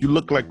Earth, if you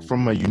look like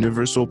from a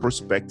universal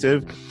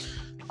perspective,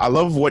 I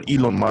love what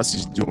Elon Musk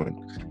is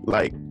doing.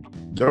 Like,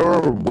 there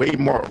are way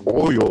more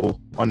oil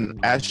on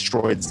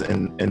asteroids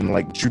and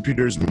like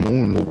Jupiter's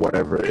moon or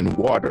whatever, and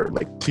water,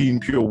 like clean,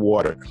 pure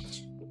water.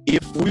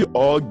 If we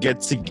all get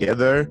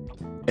together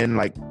and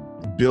like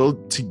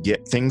build to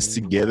get things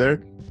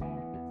together,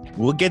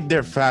 we'll get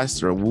there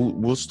faster.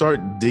 We'll start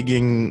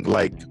digging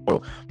like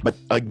oil. But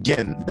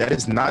again, that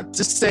is not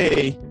to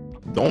say,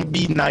 don't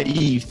be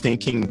naive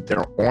thinking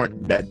there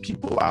aren't bad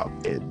people out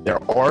there.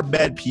 There are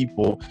bad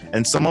people,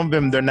 and some of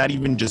them, they're not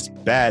even just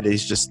bad.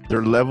 It's just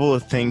their level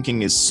of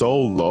thinking is so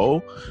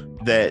low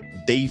that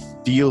they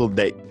feel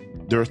that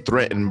they're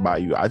threatened by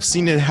you. I've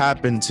seen it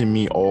happen to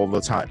me all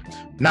the time.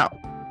 Now,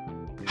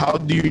 how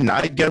do you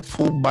not get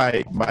fooled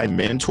by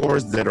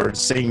mentors that are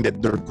saying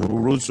that they're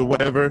gurus or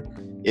whatever?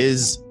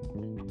 Is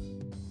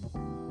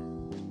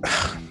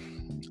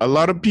a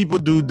lot of people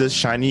do the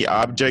shiny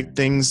object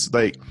things.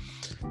 Like,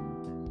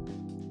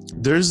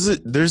 there's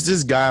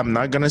this guy, I'm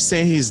not gonna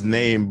say his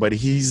name, but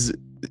he's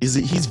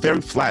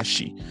very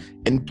flashy,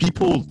 and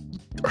people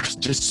are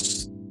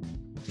just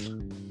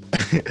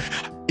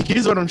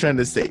here's what I'm trying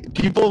to say.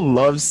 People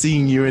love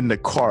seeing you in the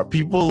car.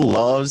 People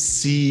love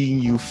seeing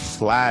you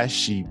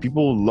flashy.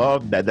 People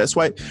love that. That's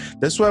why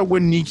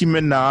when Nicki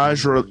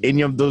Minaj or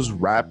any of those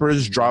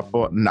rappers drop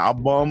an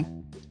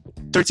album,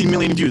 13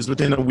 million views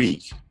within a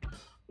week.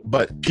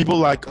 But people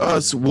like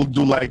us will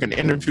do like an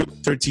interview,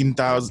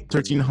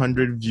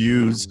 1,300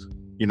 views,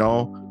 you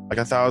know, like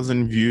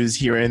 1,000 views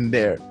here and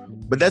there.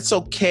 But that's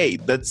okay.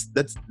 That's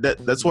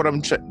what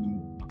I'm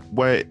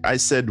what I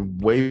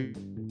said way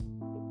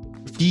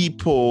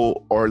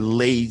people are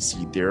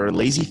lazy. They're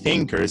lazy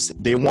thinkers.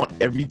 They want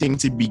everything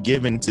to be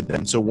given to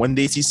them. So when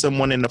they see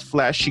someone in a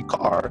flashy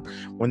car,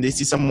 when they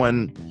see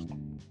someone,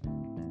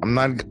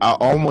 I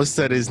almost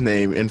said his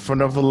name, in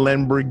front of a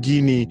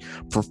Lamborghini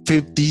for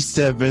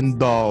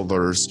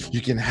 $57,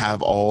 you can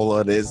have all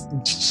of this.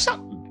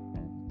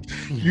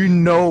 You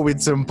know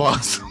it's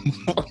impossible.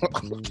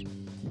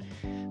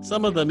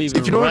 Some of them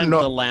even rent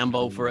the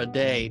Lambo for a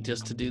day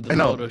just to do the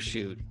photo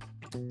shoot.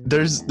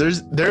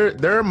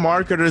 There are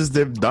marketers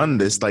that've done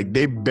this. Like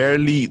they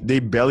barely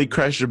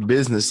crashed a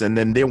business and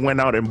then they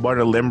went out and bought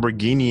a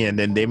Lamborghini and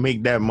then they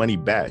make that money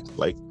back.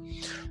 Like,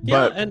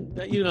 yeah, and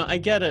I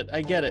get it.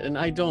 And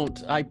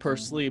I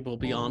personally will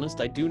be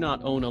honest, I do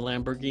not own a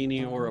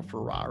Lamborghini or a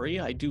Ferrari.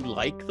 I do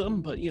like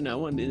them, but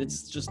and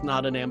it's just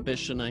not an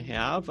ambition I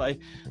have. I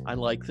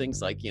like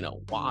things like,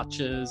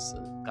 watches,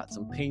 got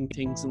some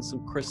paintings and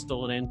some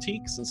crystal and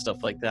antiques and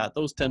stuff like that.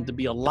 Those tend to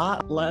be a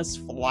lot less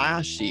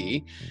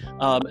flashy.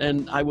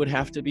 And I would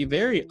have to be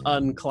very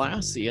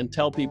unclassy and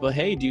tell people,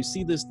 hey, do you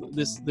see this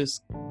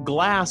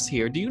glass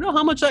here? Do you know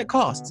how much that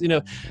costs?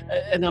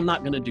 And I'm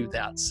not going to do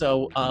that.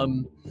 So, I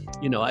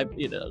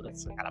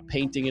got a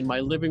painting in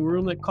my living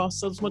room that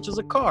costs as much as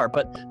a car,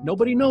 but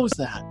nobody knows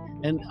that.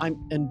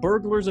 And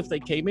burglars, if they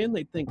came in,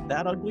 they think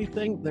that ugly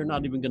thing, they're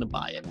not even going to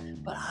buy it.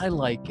 But I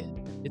like it.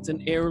 It's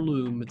an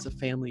heirloom. It's a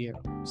family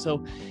heirloom.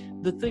 So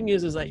the thing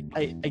is I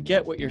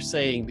get what you're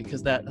saying,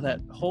 because that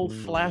whole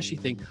flashy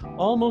thing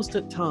almost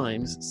at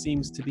times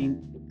seems to be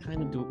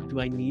kind of, do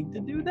I need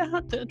to do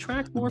that to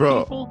attract more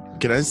people?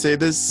 Can I say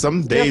this?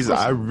 Some days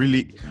I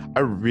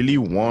really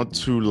want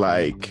to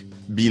like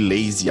be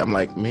lazy. I'm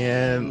like,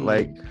 man,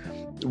 like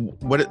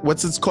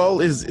what's it's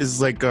called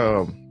is like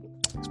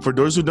for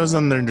those who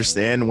doesn't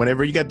understand,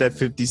 whenever you get that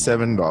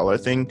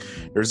 $57 thing,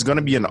 there's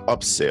gonna be an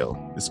upsell.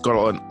 It's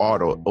called an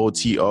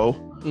OTO.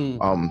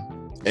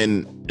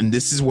 And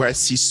this is where I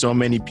see so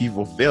many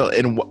people fail.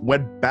 And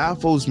what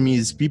baffles me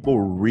is people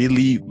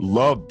really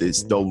love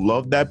this. They'll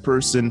love that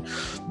person.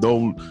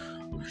 You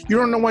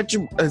don't know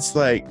it's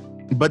like,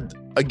 but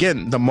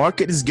again, the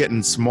market is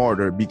getting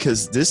smarter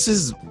because this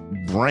is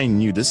brand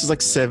new. This is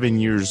like 7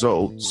 years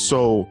old.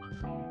 So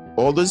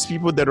all those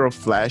people that are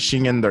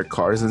flashing in their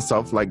cars and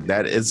stuff like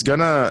that, it's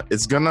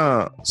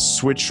gonna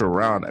switch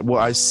around.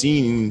 Well, I've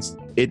seen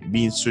it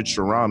being switched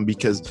around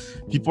because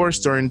people are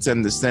starting to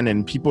understand,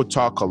 and people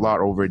talk a lot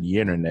over the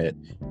internet,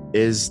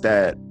 is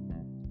that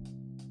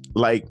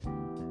like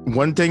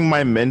one thing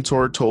my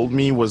mentor told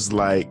me was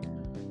like,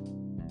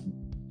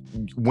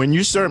 when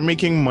you start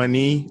making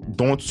money,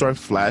 don't start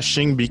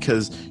flashing,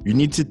 because you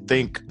need to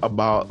think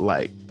about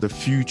like the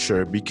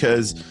future,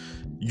 because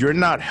you're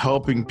not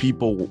helping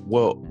people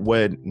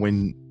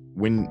when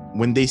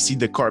they see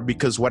the car.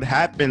 Because what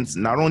happens,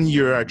 not only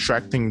you're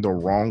attracting the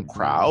wrong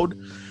crowd,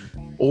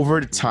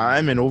 over the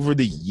time and over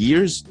the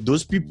years,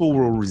 those people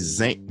will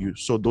resent you.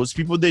 So those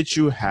people that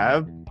you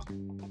have,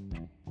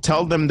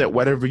 tell them that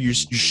whatever you're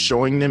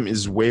showing them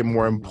is way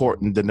more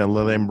important than a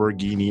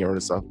Lamborghini or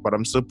stuff. But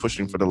I'm still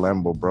pushing for the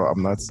Lambo, bro.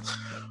 I'm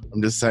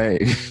just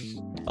saying.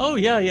 Oh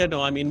yeah,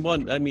 no. I've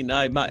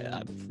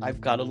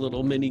got a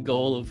little mini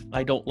goal of,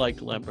 I don't like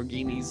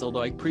Lamborghinis,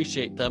 although I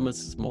appreciate them.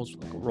 It's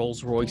most like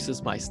Rolls Royce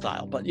is my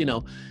style. But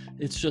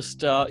it's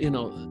just so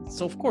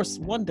of course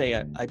one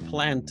day I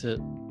plan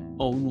to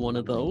own one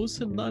of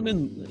those, and I'm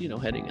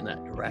heading in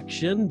that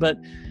direction. But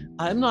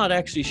I'm not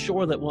actually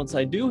sure that once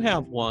I do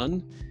have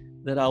one,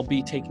 that I'll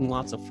be taking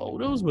lots of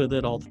photos with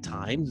it all the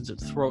time to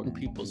throw it in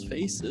people's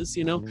faces.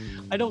 I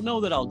don't know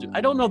that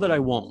I don't know that I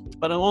won't,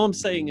 but all I'm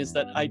saying is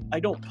that I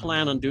don't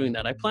plan on doing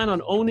that. I plan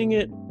on owning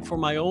it for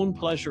my own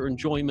pleasure,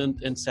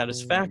 enjoyment, and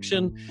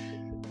satisfaction.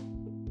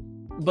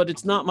 But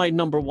it's not my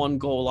number one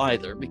goal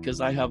either,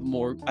 because I have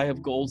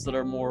goals that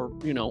are more,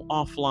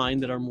 offline,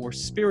 that are more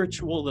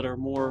spiritual, that are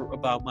more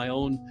about my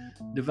own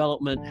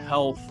development,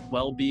 health,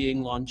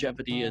 well-being,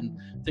 longevity, and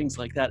things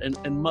like that,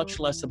 and much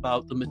less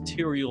about the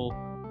material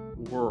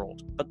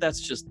world. But that's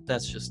just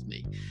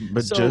me.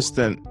 But so,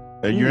 Justin,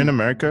 you're in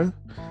America.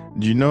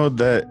 Do you know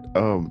that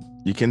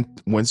you can,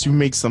 once you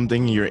make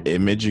something your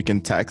image, you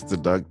can tax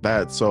deduct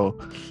that? So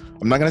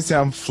I'm not gonna say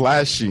I'm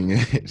flashing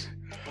it.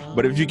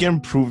 But if you can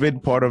prove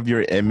it part of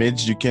your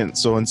image, you can.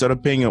 So instead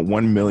of paying at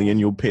 1 million,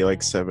 you'll pay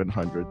like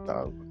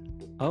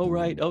 700,000. Oh,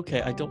 right.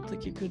 Okay. I don't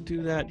think you could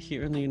do that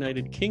here in the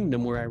United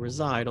Kingdom where I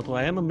reside, although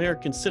I am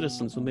American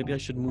citizen, so maybe I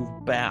should move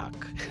back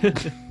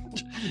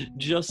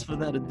just for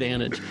that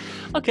advantage.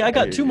 Okay. I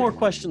got two more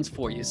questions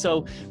for you.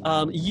 So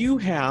you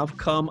have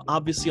come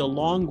obviously a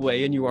long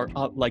way, and you are,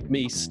 like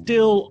me,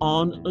 still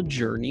on a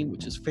journey,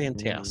 which is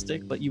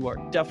fantastic, but you are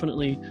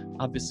definitely,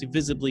 obviously,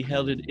 visibly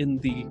headed in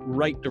the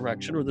right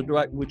direction, or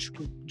which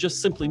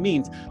just simply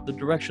means the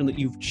direction that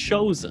you've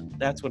chosen.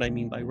 That's what I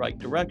mean by right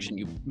direction.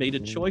 You've made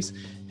a choice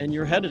and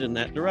you're headed in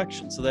that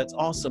direction. So that's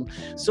awesome.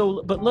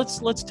 So, but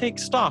let's take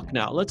stock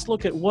now. Let's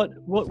look at what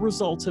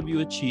results have you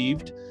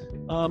achieved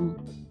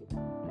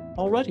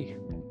already.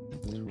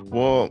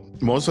 Well,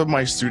 most of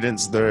my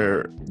students,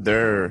 they're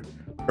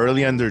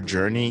early in their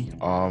journey,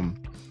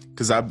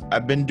 because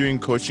I've been doing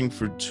coaching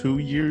for 2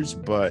 years,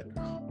 but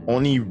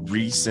only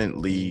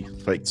recently,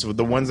 like, so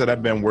the ones that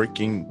I've been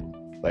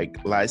working like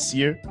last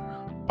year,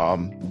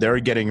 they're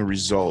getting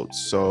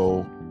results.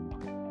 So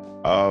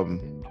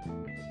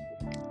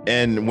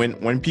and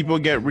when people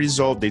get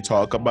result, they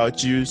talk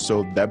about you,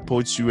 so that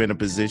puts you in a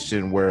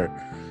position where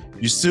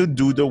you still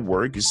do the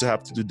work, you still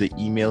have to do the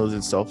emails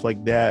and stuff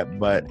like that,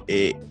 but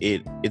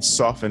it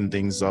softened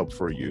things up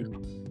for you.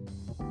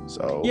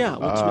 So Yeah,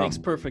 which makes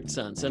perfect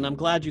sense, and I'm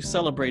glad you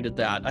celebrated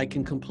that. I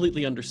can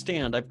completely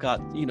understand. I've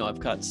got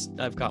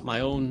my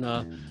own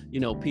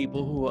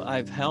people who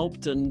I've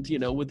helped, and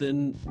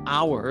within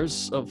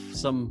hours of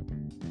some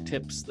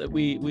tips that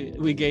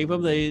we gave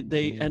them,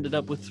 they ended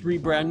up with 3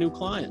 brand new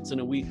clients, and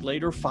a week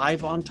later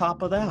 5 on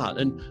top of that,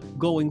 and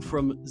going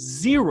from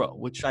 0,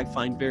 which I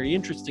find very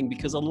interesting,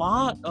 because a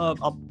lot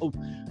of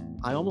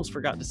I almost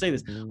forgot to say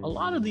this, a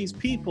lot of these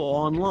people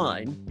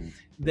online,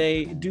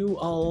 they do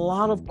a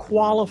lot of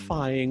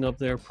qualifying of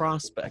their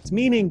prospects,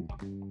 meaning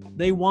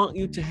they want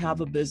you to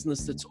have a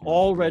business that's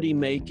already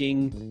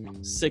making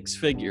 6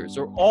 figures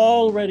or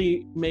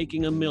already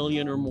making $1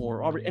 million or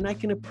more. And I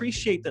can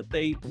appreciate that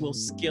they will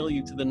scale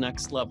you to the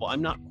next level.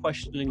 I'm not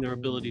questioning their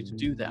ability to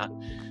do that.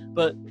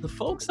 But the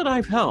folks that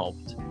I've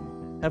helped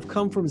have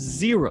come from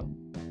 0,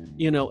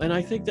 and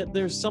I think that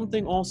there's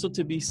something also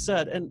to be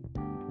said. And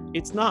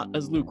it's not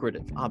as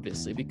lucrative,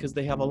 obviously, because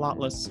they have a lot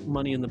less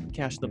money in the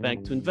cash in the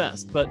bank to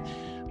invest. But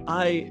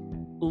I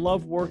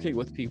love working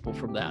with people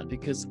from that,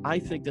 because I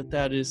think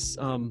that is,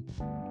 I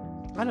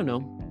don't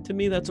know, to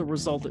me, that's a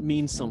result that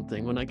means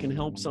something. When I can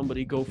help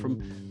somebody go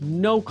from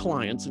no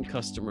clients and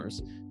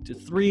customers to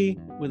 3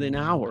 within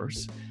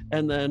hours,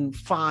 and then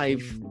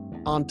 5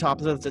 on top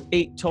of that, that's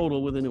 8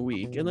 total within a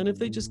week. And then if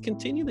they just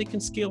continue, they can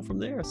scale from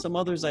there. Some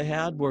others I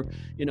had were,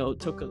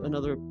 took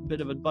another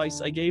bit of advice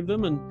I gave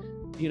them, and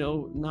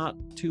not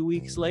 2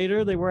 weeks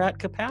later, they were at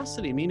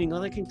capacity, meaning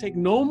they can take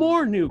no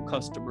more new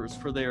customers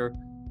for their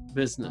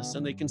business,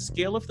 and they can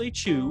scale if they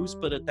choose.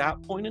 But at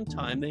that point in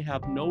time, they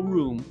have no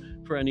room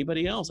for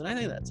anybody else. And I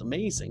think that's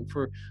amazing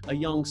for a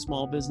young,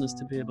 small business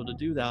to be able to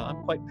do that.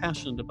 I'm quite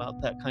passionate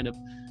about that kind of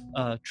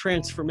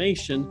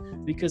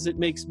transformation, because it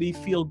makes me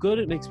feel good.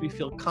 It makes me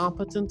feel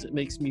competent. It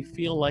makes me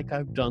feel like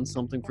I've done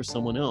something for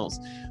someone else.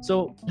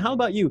 So how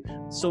about you?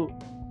 So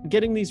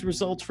getting these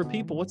results for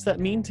people, what's that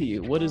mean to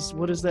you? What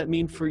does that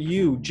mean for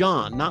you,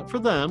 John? Not for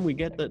them. We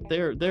get that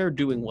they're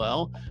doing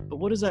well, but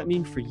what does that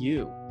mean for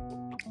you?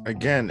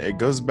 Again, it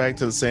goes back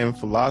to the same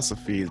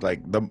philosophy,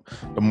 like the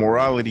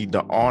morality,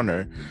 the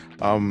honor.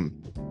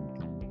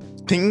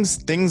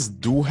 Things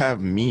do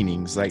have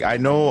meanings. Like I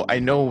know,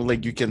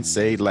 like you can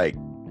say like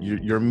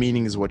your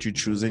meaning is what you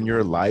choose in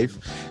your life.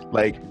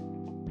 Like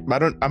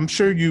I'm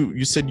sure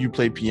you said you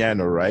play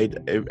piano, right?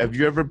 Have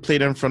you ever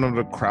played in front of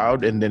the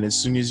crowd, and then as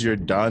soon as you're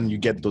done, you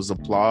get those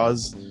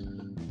applause?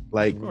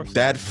 Like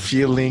that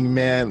feeling,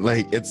 man,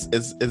 like it's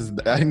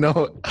I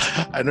know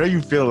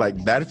you feel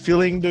like that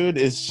feeling, dude.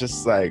 It's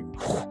just like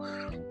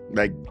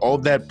all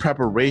that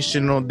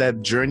preparation, all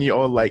that journey,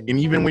 all like, and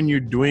even when you're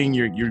doing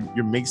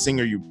your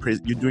mixing, or you're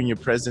doing your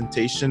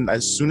presentation,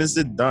 as soon as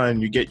it's done,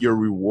 you get your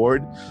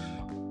reward.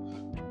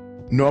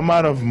 No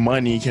amount of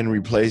money can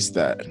replace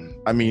that.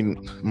 I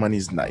mean,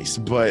 money's nice,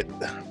 but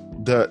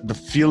the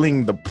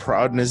feeling, the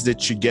proudness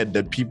that you get,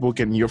 that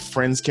your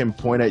friends can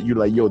point at you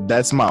like, yo,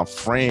 that's my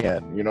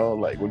friend,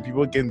 like when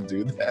people can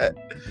do that,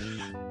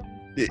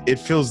 it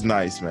feels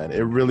nice, man.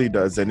 It really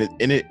does. And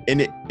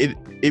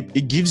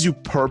it gives you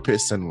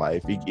purpose in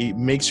life. It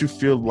makes you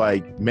feel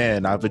like,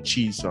 man, I've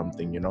achieved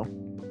something,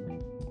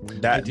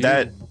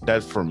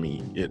 that for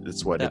me,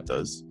 it's what it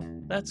does.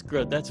 That's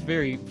good. That's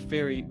very,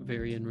 very,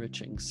 very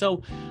enriching.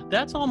 So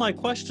that's all my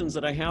questions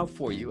that I have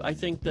for you. I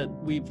think that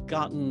we've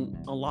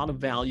gotten a lot of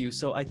value.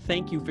 So I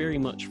thank you very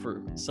much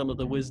for some of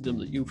the wisdom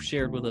that you've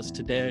shared with us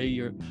today.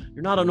 You're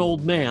not an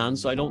old man,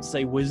 so I don't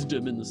say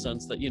wisdom in the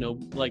sense that,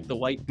 like the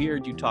white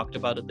beard you talked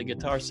about at the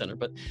Guitar Center,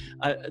 but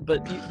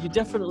you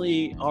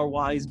definitely are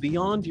wise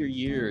beyond your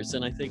years.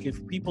 And I think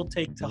if people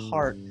take to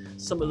heart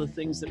some of the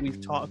things that we've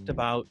talked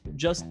about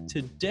just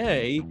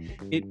today,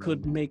 it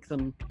could make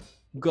them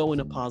go in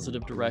a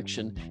positive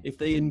direction. If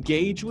they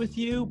engage with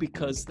you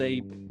because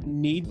they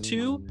need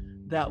to,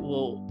 that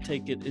will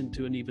take it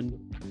into an even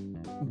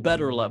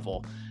better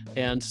level.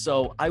 And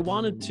so I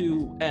wanted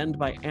to end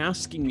by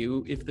asking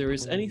you if there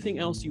is anything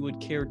else you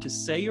would care to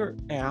say or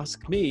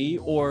ask me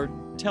or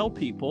tell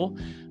people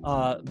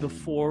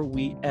before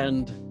we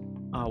end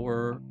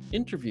our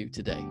interview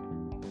today.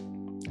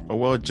 Oh,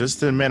 well,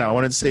 Justin, man, I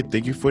wanted to say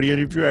thank you for the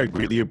interview. I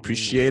greatly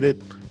appreciate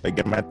it. I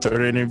get my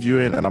 3rd interview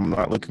in, and I'm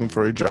not looking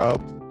for a job.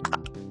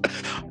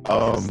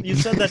 You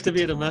said that to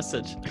me in a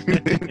message.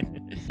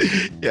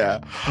 Yeah.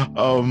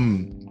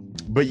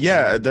 But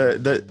yeah,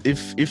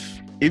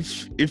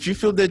 if you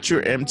feel that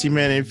you're empty,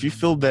 man, if you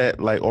feel that,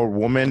 like, or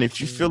woman,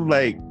 if you feel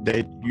like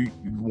that you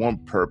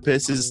want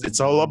purpose, it's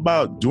all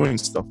about doing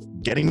stuff,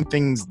 getting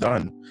things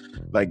done.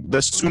 Like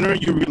the sooner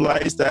you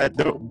realize that,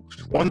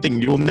 one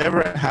thing, you'll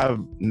never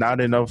have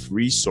not enough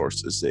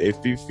resources.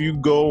 If you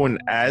go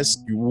and ask,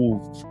 you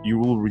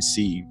will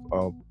receive.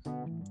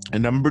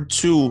 And number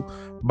two,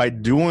 by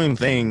doing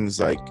things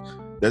like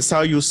that's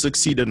how you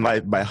succeed in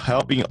life, by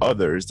helping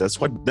others. That's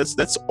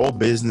all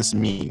business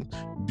mean.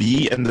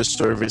 Be in the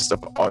service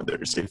of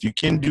others. If you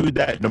can do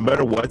that, no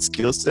matter what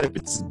skill set, if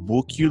it's a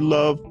book you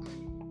love,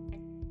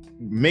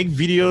 make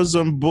videos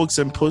on books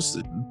and post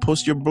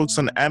your books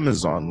on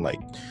Amazon. Like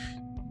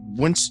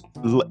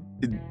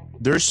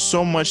there's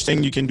so much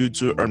thing you can do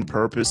to earn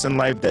purpose in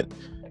life, that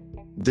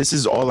this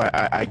is all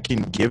I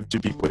can give to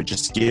people.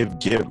 Just give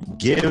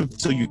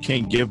till you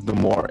can't give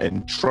them more.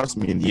 And trust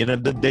me, in the end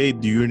of the day,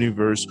 the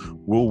universe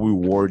will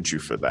reward you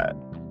for that.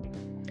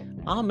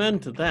 Amen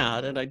to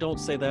that. And I don't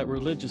say that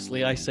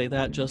religiously. I say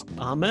that just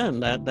amen.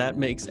 That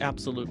makes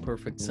absolute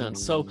perfect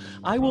sense. So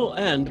I will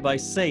end by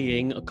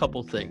saying a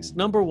couple things.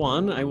 Number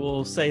one, I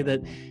will say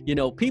that,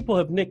 people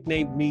have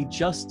nicknamed me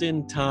Just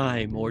in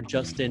Time or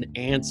Just in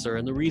Answer.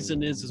 And the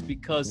reason is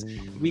because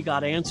we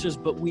got answers,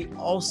 but we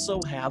also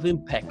have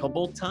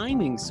impeccable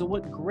timing. So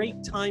what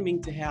great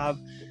timing to have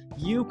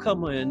you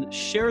come in,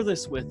 share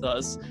this with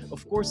us.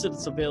 Of course,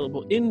 it's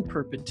available in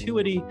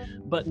perpetuity,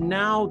 but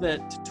now that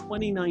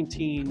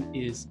 2019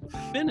 is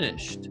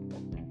finished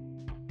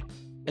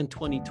and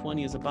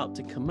 2020 is about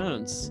to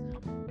commence,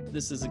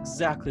 this is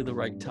exactly the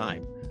right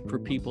time for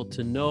people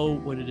to know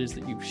what it is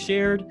that you've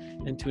shared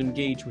and to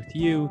engage with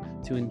you,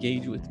 to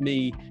engage with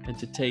me, and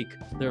to take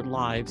their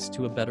lives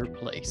to a better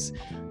place.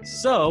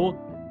 So,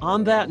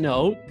 on that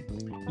note,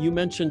 you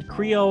mentioned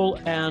Creole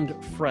and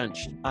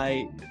French.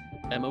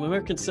 I'm an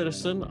American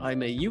citizen.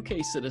 I'm a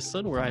UK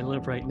citizen where I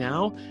live right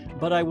now,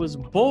 but I was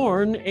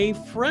born a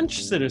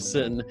French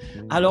citizen.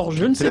 Alors,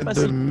 je ne sais pas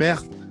si...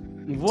 Merde.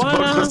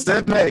 Voilà.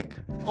 Français, mec.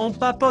 On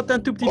papote un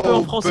tout petit peu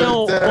en français.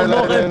 On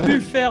aurait pu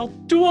faire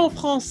tout en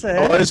français.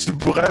 Ouais, je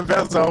pourrais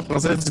faire ça en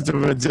français si tu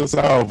veux me dire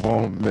ça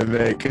avant, mais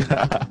mec.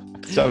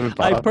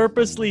 I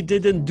purposely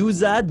didn't do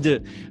that,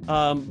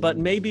 but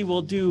maybe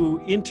we'll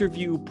do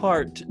interview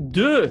part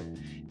 2.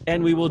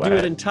 And we will do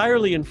it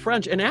entirely in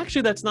French. And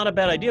actually, that's not a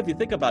bad idea if you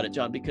think about it,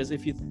 John, because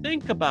if you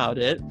think about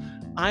it,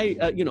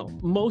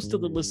 most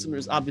of the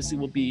listeners obviously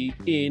will be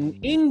in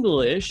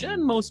English,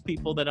 and most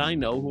people that I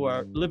know who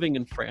are living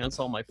in France,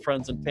 all my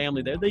friends and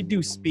family there, they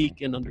do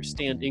speak and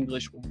understand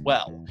English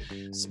well.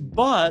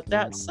 But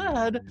that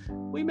said,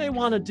 we may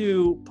want to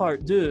do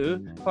part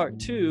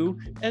 2,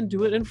 and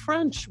do it in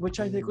French, which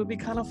I think would be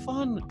kind of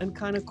fun and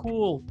kind of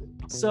cool.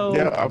 So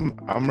yeah,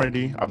 I'm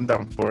ready. I'm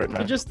down for it,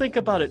 man. So just think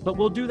about it. But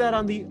we'll do that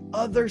on the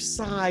other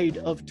side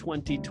of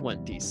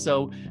 2020.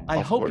 So I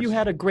hope you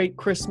had a great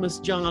Christmas,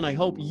 John. I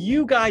hope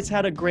you guys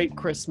had a great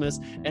Christmas,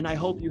 and I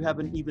hope you have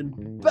an even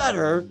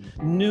better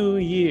New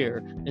Year.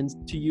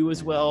 And to you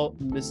as well,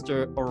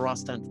 Mr.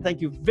 Rostand.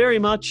 Thank you very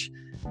much.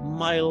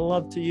 My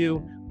love to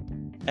you.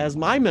 As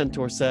my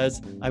mentor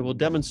says, I will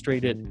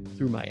demonstrate it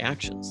through my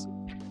actions.